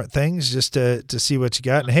trying different things just to see what you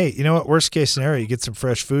got. And hey, you know what? Worst case scenario, you get some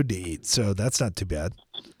fresh food to eat, so that's not too bad.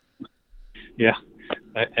 Yeah,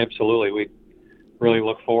 absolutely. We really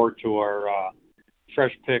look forward to our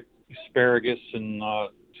fresh picked asparagus and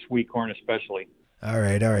sweet corn especially. All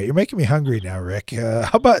right. You're making me hungry now, Rick.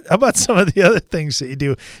 How about some of the other things that you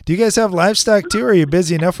do? Do you guys have livestock too, or are you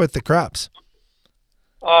busy enough with the crops?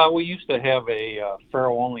 We used to have a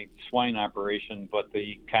farrow-only swine operation, but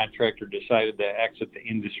the contractor decided to exit the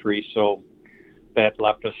industry, so that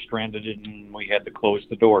left us stranded and we had to close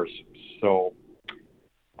the doors. So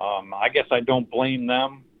I guess I don't blame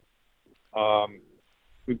them.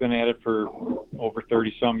 We've been at it for over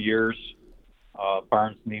 30-some years.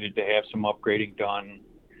 Barns needed to have some upgrading done.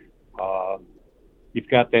 You've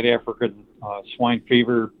got that African swine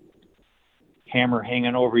fever hammer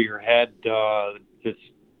hanging over your head. This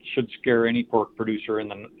should scare any pork producer in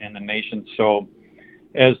the nation. So,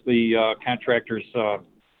 as the contractors'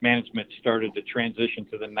 management started to transition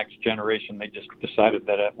to the next generation, they just decided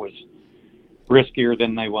that it was riskier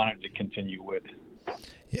than they wanted to continue with.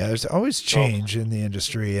 Yeah, there's always change in the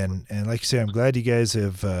industry, and like you say, I'm glad you guys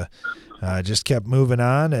have just kept moving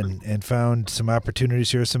on and found some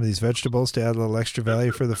opportunities here, some of these vegetables to add a little extra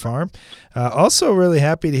value for the farm. Also really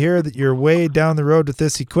happy to hear that you're way down the road with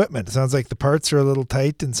this equipment. It sounds like the parts are a little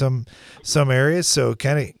tight in some areas, so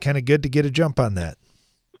kind of good to get a jump on that.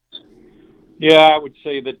 Yeah, I would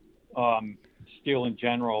say that steel in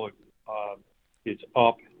general is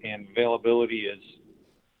up, and availability is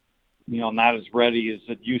not as ready as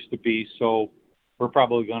it used to be. So we're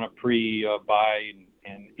probably going to pre-buy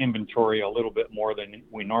and inventory a little bit more than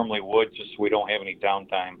we normally would, just so we don't have any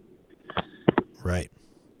downtime. Right.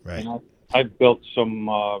 And I've built some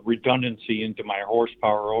redundancy into my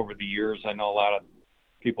horsepower over the years. I know a lot of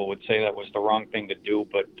people would say that was the wrong thing to do,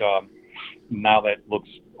 but now that looks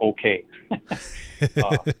okay.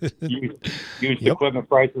 Used equipment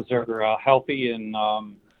prices are healthy, and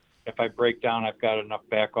if I break down, I've got enough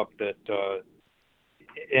backup that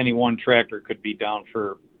any one tractor could be down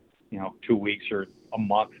for 2 weeks or a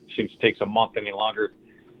month. It seems it takes a month any longer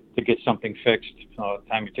to get something fixed.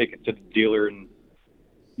 Time you take it to the dealer, and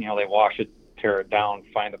they wash it, tear it down,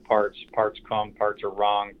 find the parts come, parts are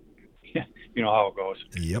wrong. You know how it goes.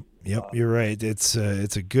 Yep. You're right. It's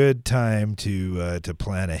a good time to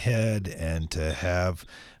plan ahead and to have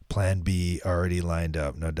Plan B already lined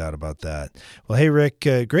up. No doubt about that. Well, hey, Rick,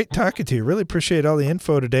 great talking to you. Really appreciate all the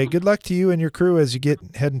info today. Good luck to you and your crew as you get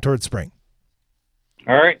heading towards spring.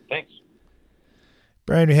 All right. Thanks.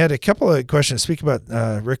 Brian, we had a couple of questions. Speaking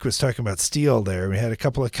about, Rick was talking about steel there. We had a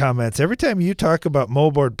couple of comments. Every time you talk about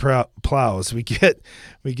moldboard plows, we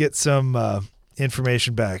get some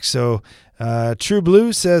information back. So True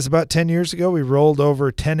Blue says about 10 years ago, we rolled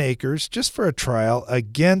over 10 acres just for a trial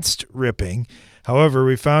against ripping. However,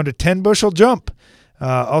 we found a 10-bushel jump.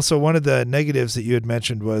 Also, one of the negatives that you had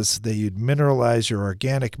mentioned was that you'd mineralize your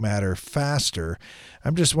organic matter faster.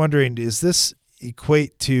 I'm just wondering, does this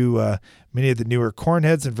equate to many of the newer corn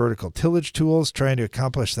heads and vertical tillage tools trying to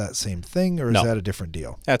accomplish that same thing, or is that a different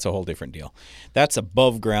deal? That's a whole different deal. That's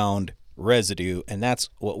above ground residue, and that's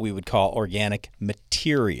what we would call organic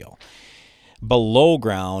material. Below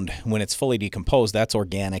ground, when it's fully decomposed, that's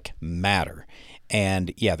organic matter.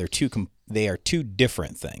 And yeah, they are two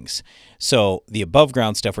different things. So the above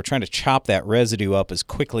ground stuff, we're trying to chop that residue up as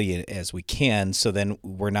quickly as we can, so then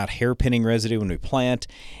we're not hairpinning residue when we plant.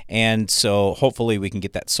 And so hopefully we can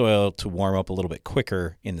get that soil to warm up a little bit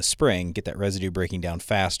quicker in the spring, get that residue breaking down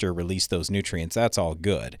faster, release those nutrients. That's all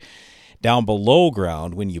good. Down below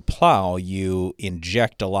ground, when you plow, you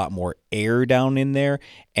inject a lot more air down in there,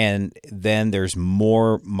 and then there's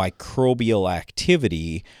more microbial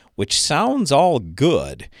activity, which sounds all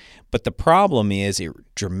good, but the problem is it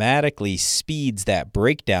dramatically speeds that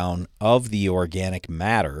breakdown of the organic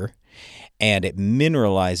matter, and it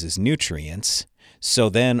mineralizes nutrients. So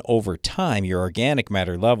then over time, your organic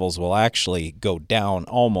matter levels will actually go down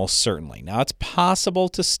almost certainly. Now, it's possible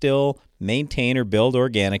to still maintain or build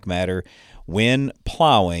organic matter when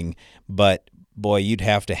plowing, but boy, you'd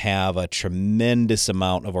have to have a tremendous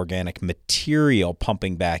amount of organic material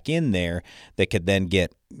pumping back in there that could then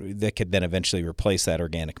eventually replace that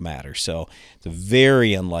organic matter. So it's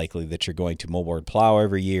very unlikely that you're going to moldboard plow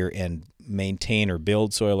every year and maintain or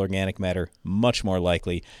build soil organic matter. Much more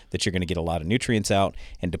likely that you're going to get a lot of nutrients out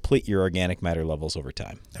and deplete your organic matter levels over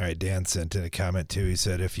time. All right, Dan sent in a comment too. He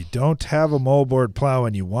said, if you don't have a moldboard plow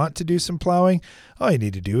and you want to do some plowing, all you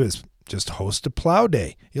need to do is just host a plow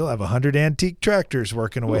day. You'll have 100 antique tractors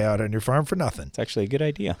working away out on your farm for nothing. It's actually a good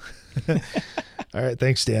idea. All right.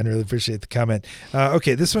 Thanks, Dan. Really appreciate the comment.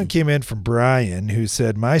 Okay. This one came in from Brian, who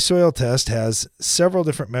said, my soil test has several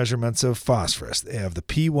different measurements of phosphorus. They have the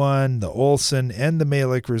P1, the Olsen, and the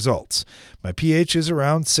Mehlich results. My pH is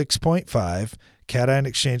around 6.5. Cation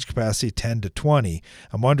exchange capacity 10 to 20.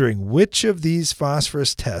 I'm wondering which of these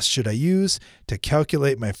phosphorus tests should I use to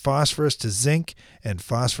calculate my phosphorus to zinc and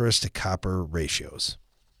phosphorus to copper ratios?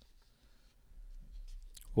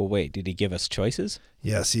 Well, wait, did he give us choices?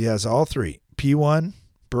 Yes, he has all three. P1,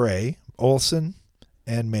 Bray, Olsen,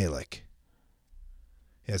 and Mehlich.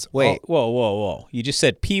 Wait, whoa. You just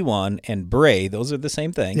said P1 and Bray. Those are the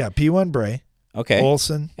same thing. Yeah, P1 Bray. Okay.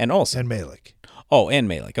 Olsen. And Olsen. And Mehlich. Oh, and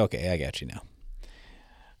Mehlich. Okay, I got you now.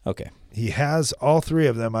 Okay. He has all three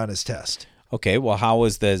of them on his test. Okay, well, how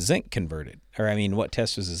was the zinc converted? what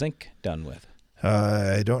test was the zinc done with?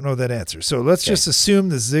 I don't know that answer. So let's just assume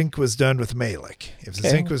the zinc was done with Mehlich. If the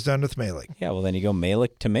zinc was done with Mehlich. Yeah, well, then you go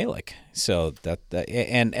Mehlich to Mehlich. So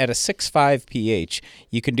and at a 6.5 pH,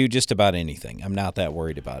 you can do just about anything. I'm not that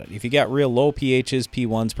worried about it. If you got real low pHs,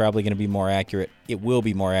 P1's probably going to be more accurate. It will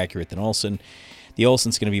be more accurate than Olsen. The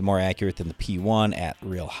Olsen's going to be more accurate than the P1 at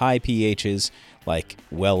real high pHs, like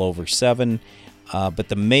well over 7. But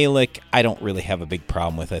the Mehlich, I don't really have a big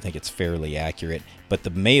problem with. I think it's fairly accurate. But the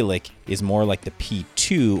Mehlich is more like the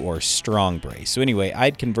P2 or strong brace. So anyway,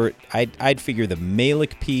 I'd figure the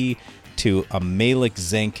Mehlich P to a Mehlich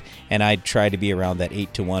zinc, and I'd try to be around that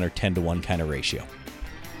 8-to-1 or 10-to-1 kind of ratio.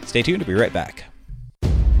 Stay tuned. I'll be right back.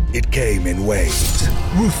 It came in waves,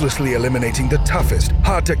 ruthlessly eliminating the toughest,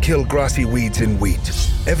 hard-to-kill grassy weeds in wheat.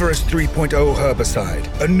 Everest 3.0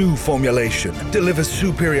 herbicide, a new formulation, delivers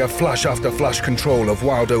superior flush-after-flush control of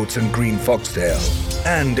wild oats and green foxtail.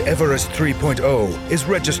 And Everest 3.0 is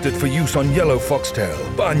registered for use on yellow foxtail,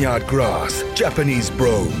 barnyard grass, Japanese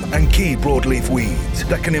brome, and key broadleaf weeds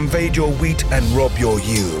that can invade your wheat and rob your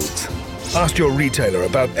yields. Ask your retailer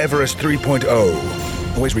about Everest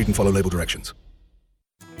 3.0. Always read and follow label directions.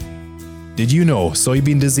 Did you know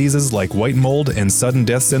soybean diseases like white mold and sudden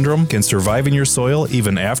death syndrome can survive in your soil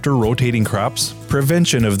even after rotating crops?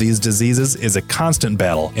 Prevention of these diseases is a constant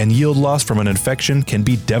battle, and yield loss from an infection can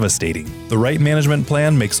be devastating. The right management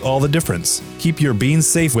plan makes all the difference. Keep your beans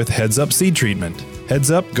safe with Heads Up seed treatment. Heads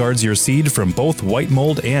Up guards your seed from both white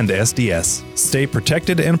mold and SDS. Stay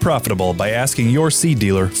protected and profitable by asking your seed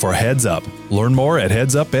dealer for Heads Up. Learn more at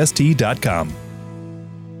headsupst.com.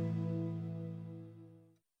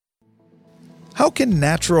 How can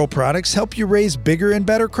natural products help you raise bigger and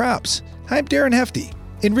better crops? I'm Darren Hefty.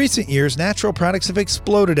 In recent years, natural products have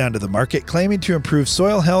exploded onto the market, claiming to improve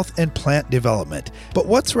soil health and plant development. But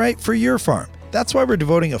what's right for your farm? That's why we're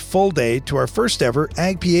devoting a full day to our first ever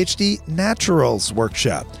Ag PhD Naturals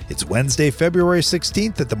Workshop. It's Wednesday, February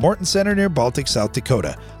 16th at the Morton Center near Baltic, South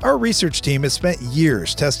Dakota. Our research team has spent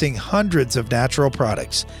years testing hundreds of natural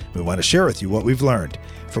products. We want to share with you what we've learned.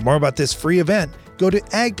 For more about this free event, go to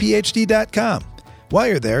agphd.com. While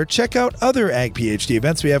you're there, check out other Ag PhD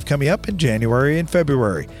events we have coming up in January and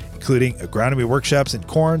February, including agronomy workshops in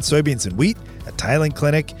corn, soybeans, and wheat, a tiling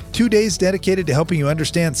clinic, 2 days dedicated to helping you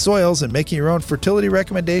understand soils and making your own fertility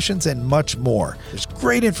recommendations, and much more. There's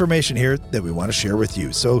great information here that we want to share with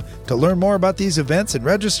you. So to learn more about these events and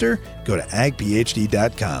register, go to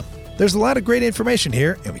agphd.com. There's a lot of great information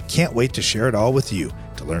here, and we can't wait to share it all with you.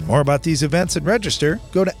 To learn more about these events and register,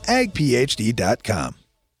 go to agphd.com.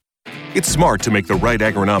 It's smart to make the right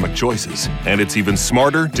agronomic choices, and it's even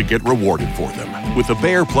smarter to get rewarded for them. With the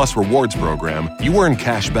Bayer Plus Rewards program, you earn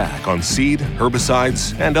cash back on seed,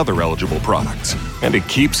 herbicides, and other eligible products. And it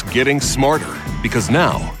keeps getting smarter, because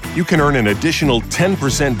now you can earn an additional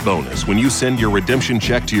 10% bonus when you send your redemption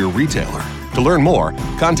check to your retailer. To learn more,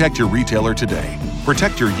 contact your retailer today.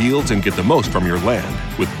 Protect your yields and get the most from your land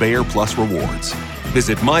with Bayer Plus Rewards.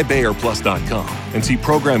 Visit mybayerplus.com and see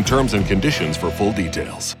program terms and conditions for full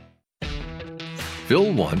details.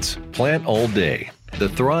 Fill once, plant all day. The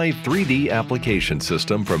Thrive 3D application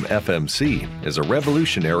system from FMC is a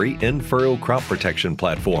revolutionary in-furrow crop protection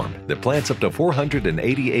platform that plants up to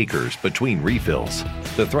 480 acres between refills.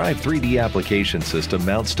 The Thrive 3D application system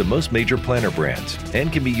mounts to most major planter brands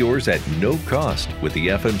and can be yours at no cost with the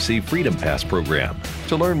FMC Freedom Pass program.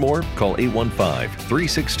 To learn more, call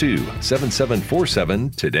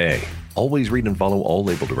 815-362-7747 today. Always read and follow all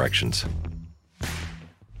label directions.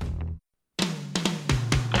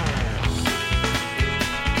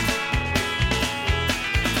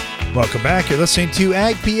 Welcome back. You're listening to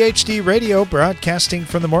Ag PhD Radio, broadcasting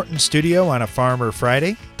from the Morton studio on a Farmer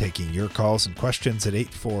Friday, taking your calls and questions at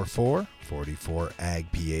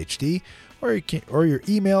 844-44-AG-PhD or your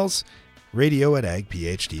emails,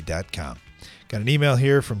 radio@agphd.com. Got an email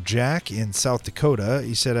here from Jack in South Dakota.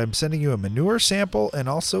 He said, I'm sending you a manure sample and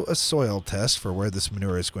also a soil test for where this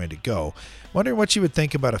manure is going to go. Wondering what you would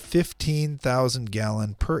think about a 15,000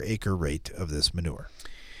 gallon per acre rate of this manure.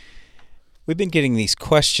 We've been getting these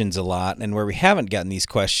questions a lot, and where we haven't gotten these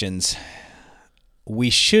questions, we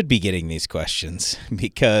should be getting these questions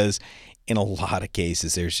because in a lot of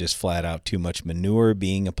cases there's just flat out too much manure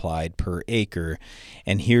being applied per acre.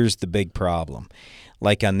 And here's the big problem.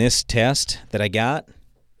 Like on this test that I got,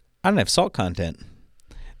 I don't have salt content.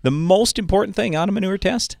 The most important thing on a manure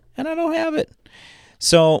test, and I don't have it.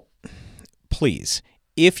 So please,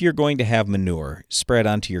 if you're going to have manure spread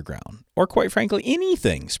onto your ground, or quite frankly,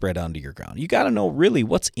 anything spread onto your ground, you got to know really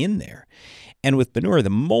what's in there. And with manure, the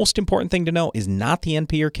most important thing to know is not the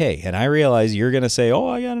NP or K. And I realize you're going to say, oh,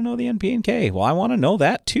 I got to know the NP and K. Well, I want to know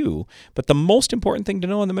that too. But the most important thing to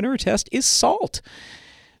know in the manure test is salt.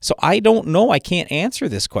 So I don't know. I can't answer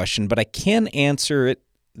this question, but I can answer it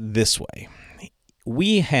this way.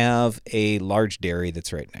 We have a large dairy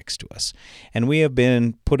that's right next to us, and we have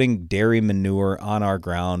been putting dairy manure on our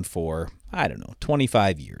ground for,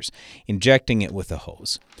 25 years, injecting it with a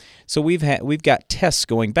hose. So we've got tests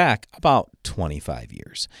going back about 25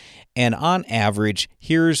 years. And on average,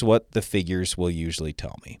 here's what the figures will usually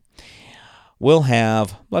tell me. We'll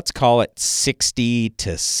have, let's call it 60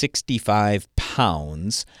 to 65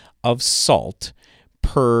 pounds of salt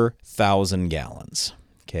per 1,000 gallons.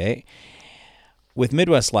 Okay. With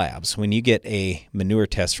Midwest Labs, when you get a manure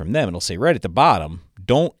test from them, it'll say right at the bottom,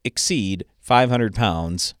 don't exceed 500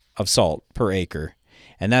 pounds of salt per acre.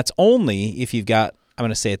 And that's only if you've got, I'm going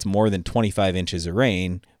to say it's more than 25 inches of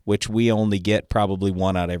rain, which we only get probably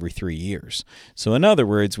 1 out every 3 years. So in other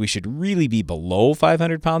words, we should really be below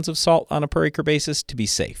 500 pounds of salt on a per acre basis to be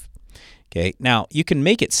safe. Okay. Now, you can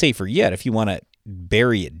make it safer yet if you want to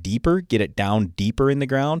bury it deeper, get it down deeper in the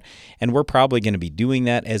ground, and we're probably going to be doing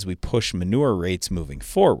that as we push manure rates moving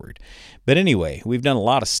forward. But anyway, we've done a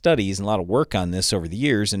lot of studies and a lot of work on this over the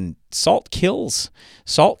years, and salt kills.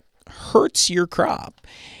 Salt hurts your crop.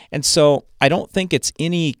 And so I don't think it's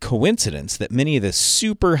any coincidence that many of the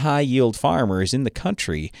super high yield farmers in the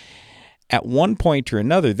country, at one point or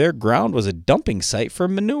another, their ground was a dumping site for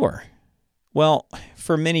manure. Well,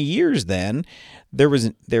 for many years then, there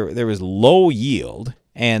was low yield,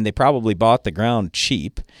 and they probably bought the ground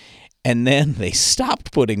cheap, and then they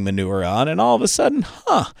stopped putting manure on, and all of a sudden,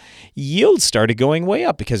 yield started going way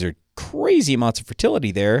up because there are crazy amounts of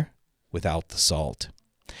fertility there without the salt.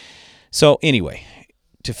 So anyway,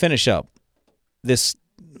 to finish up,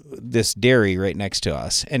 this dairy right next to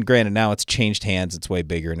us, and granted now it's changed hands, it's way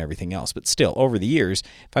bigger and everything else, but still, over the years,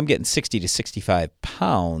 if I'm getting 60 to 65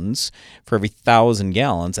 pounds for every 1,000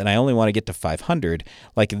 gallons, and I only want to get to 500,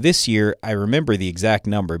 like this year, I remember the exact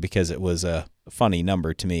number because it was a funny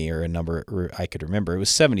number to me, or a number I could remember. It was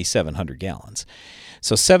 7,700 gallons.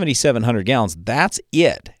 So 7,700 gallons, that's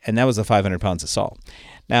it, and that was the 500 pounds of salt.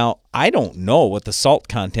 Now, I don't know what the salt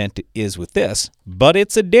content is with this, but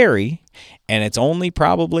it's a dairy, and it's only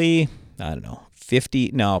probably,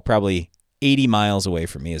 probably 80 miles away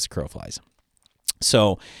from me as the crow flies.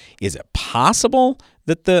 So is it possible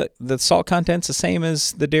that the salt content's the same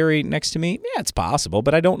as the dairy next to me? Yeah, it's possible,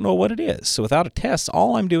 but I don't know what it is. So without a test,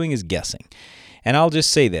 all I'm doing is guessing. And I'll just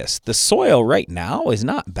say this. The soil right now is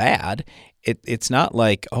not bad. It's not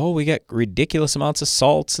like, we got ridiculous amounts of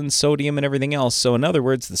salts and sodium and everything else. So in other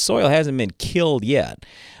words, the soil hasn't been killed yet.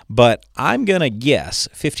 But I'm going to guess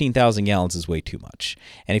 15,000 gallons is way too much.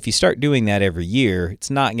 And if you start doing that every year, it's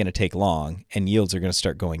not going to take long, and yields are going to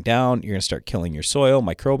start going down. You're going to start killing your soil.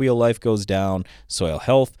 Microbial life goes down. Soil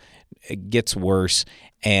health gets worse.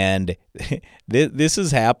 And this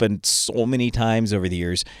has happened so many times over the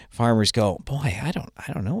years. Farmers go, boy, I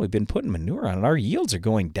don't know. We've been putting manure on, and our yields are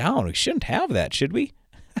going down. We shouldn't have that, should we?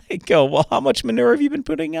 I go, well, how much manure have you been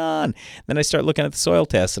putting on? Then I start looking at the soil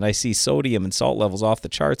tests, and I see sodium and salt levels off the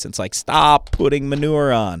charts. And it's like, stop putting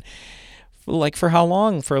manure on. Like, for how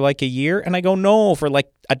long? For like a year? And I go, no, for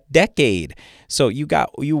like a decade. So you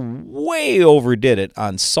way overdid it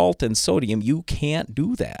on salt and sodium. You can't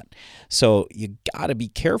do that. So you got to be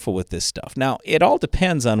careful with this stuff. Now, it all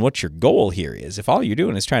depends on what your goal here is. If all you're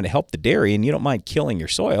doing is trying to help the dairy and you don't mind killing your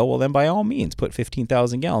soil, well, then by all means, put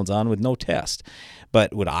 15,000 gallons on with no test.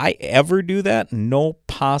 But would I ever do that? No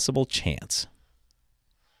possible chance.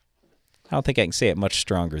 I don't think I can say it much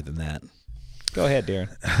stronger than that. Go ahead, Darren.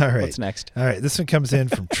 All right. What's next? All right. This one comes in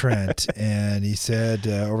from Trent, and he said,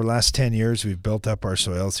 over the last 10 years, we've built up our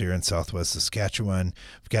soils here in southwest Saskatchewan.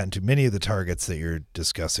 We've gotten to many of the targets that you're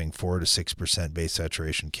discussing, 4 to 6% base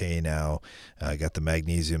saturation K now. Got the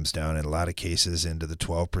magnesiums down in a lot of cases into the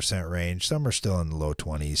 12% range. Some are still in the low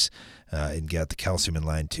 20s. And got the calcium in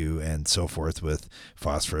line too, and so forth with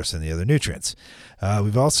phosphorus and the other nutrients.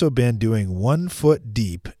 We've also been doing 1 foot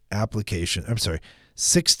deep application.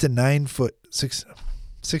 6 to 9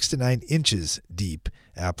 inches deep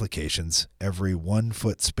applications every 1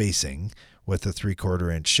 foot spacing with a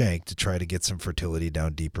 3/4 inch shank to try to get some fertility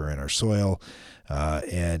down deeper in our soil.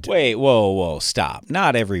 Wait, whoa, stop.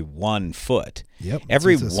 Not every 1 foot. Yep.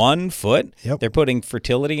 Every 1 foot? Yep. They're putting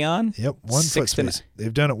fertility on? Yep. 1 foot space.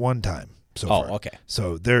 They've done it one time. So far. Okay.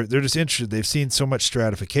 So they're just interested. They've seen so much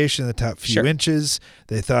stratification in the top few inches.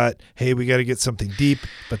 They thought, hey, we got to get something deep,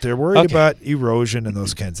 but they're worried about erosion and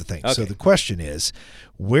those kinds of things. Okay. So the question is,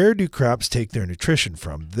 where do crops take their nutrition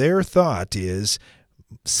from? Their thought is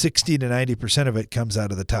 60 to 90% of it comes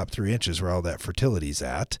out of the top 3 inches where all that fertility's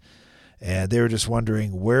at. And they were just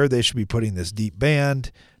wondering where they should be putting this deep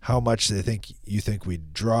band, how much they think we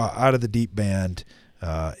draw out of the deep band,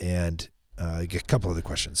 and get a couple other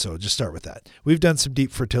questions. So just start with that. We've done some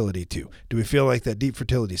deep fertility too. Do we feel like that deep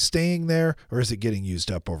fertility is staying there, or is it getting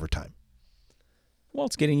used up over time? Well,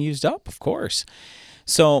 it's getting used up, of course.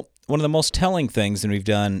 So one of the most telling things, and we've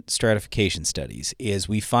done stratification studies, is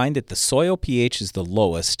we find that the soil pH is the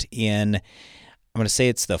lowest in, I'm going to say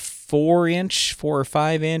it's the 4 or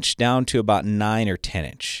 5 inch down to about 9 or 10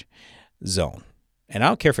 inch zone. And I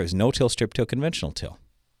don't care if it was no-till, strip-till, conventional till.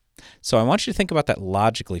 So I want you to think about that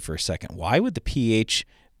logically for a second. Why would the pH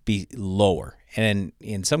be lower? And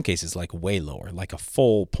in some cases, like way lower, like a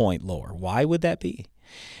full point lower. Why would that be?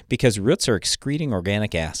 Because roots are excreting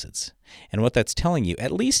organic acids. And what that's telling you,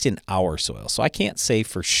 at least in our soil, so I can't say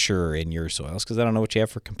for sure in your soils because I don't know what you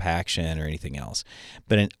have for compaction or anything else,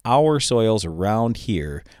 but in our soils around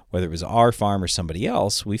here, whether it was our farm or somebody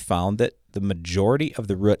else, we found that the majority of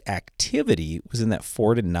the root activity was in that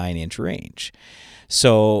 4 to 9 inch range.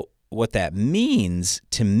 So what that means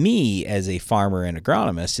to me as a farmer and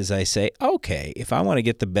agronomist is I say, okay, if I want to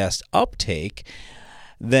get the best uptake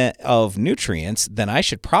of nutrients, then I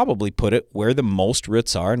should probably put it where the most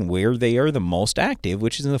roots are and where they are the most active,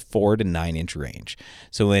 which is in the 4 to 9 inch range.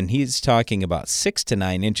 So when he's talking about 6 to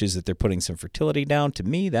 9 inches that they're putting some fertility down, to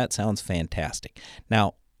me, that sounds fantastic.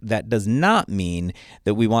 Now, that does not mean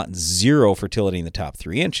that we want zero fertility in the top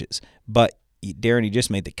 3 inches, but Darren, you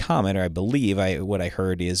just made the comment, or I believe what I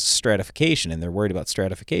heard is stratification, and they're worried about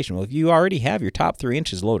stratification. Well, if you already have your top 3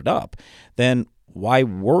 inches loaded up, then why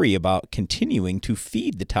worry about continuing to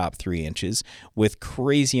feed the top 3 inches with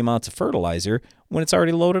crazy amounts of fertilizer when it's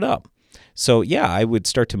already loaded up? So, yeah, I would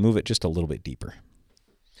start to move it just a little bit deeper.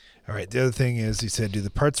 All right. The other thing is, he said, do the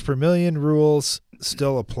parts per million rules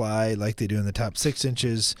still apply like they do in the top 6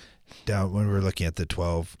 inches down when we're looking at the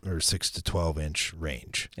 12 or 6 to 12 inch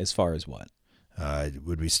range? As far as what?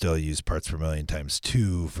 Would we still use parts per million times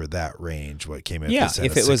 2 for that range? What came in? Yeah,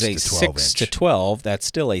 if it was a 6 to 12, that's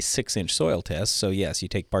still a 6 inch soil test. So yes, you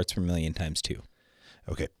take parts per million times 2.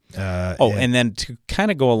 Okay. And then to kind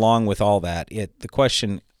of go along with all that, the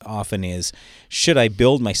question often is, should I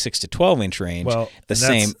build my 6 to 12 inch range the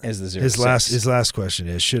same as the 0 to 6? His last question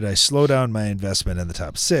is, should I slow down my investment in the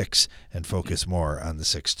top 6 and focus more on the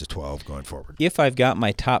 6 to 12 going forward? If I've got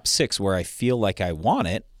my top 6 where I feel like I want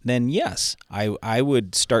it, then yes, I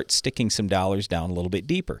would start sticking some dollars down a little bit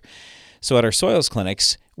deeper. So at our soils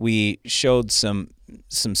clinics, we showed some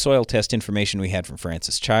soil test information we had from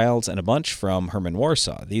Francis Childs and a bunch from Herman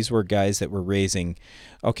Warsaw. These were guys that were raising,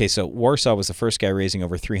 so Warsaw was the first guy raising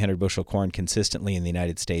over 300 bushel corn consistently in the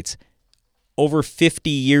United States over 50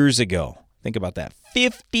 years ago. Think about that.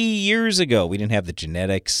 50 years ago. We didn't have the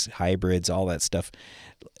genetics, hybrids, all that stuff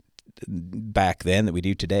back then that we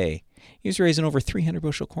do today. He was raising over 300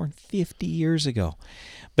 bushel corn 50 years ago.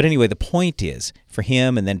 But anyway, the point is, for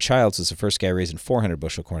him, and then Childs was the first guy raising 400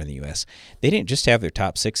 bushel corn in the U.S., they didn't just have their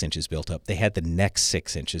top 6 inches built up. They had the next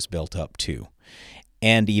 6 inches built up too,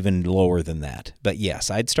 and even lower than that. But yes,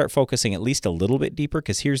 I'd start focusing at least a little bit deeper,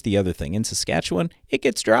 because here's the other thing. In Saskatchewan, it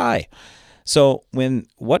gets dry. So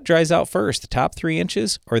what dries out first, the top 3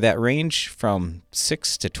 inches or that range from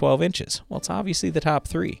 6 to 12 inches? Well, it's obviously the top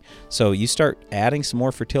 3. So you start adding some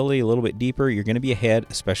more fertility a little bit deeper, you're going to be ahead,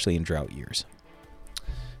 especially in drought years.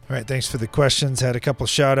 All right, thanks for the questions. Had a couple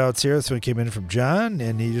shout outs here. This one came in from John,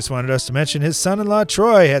 and he just wanted us to mention his son-in-law,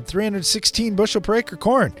 Troy, had 316 bushel per acre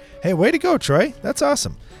corn. Hey, way to go, Troy. That's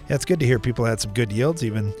awesome. Yeah, it's good to hear people had some good yields,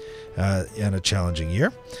 even in a challenging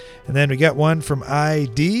year. And then we got one from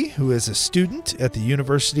ID, who is a student at the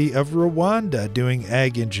University of Rwanda doing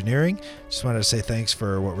ag engineering. Just wanted to say thanks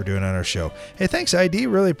for what we're doing on our show. Hey, thanks, ID.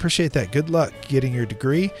 Really appreciate that. Good luck getting your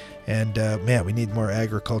degree. And, man, we need more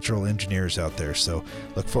agricultural engineers out there. So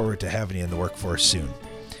look forward to having you in the workforce soon.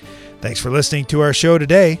 Thanks for listening to our show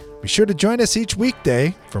today. Be sure to join us each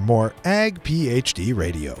weekday for more Ag PhD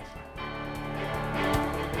Radio.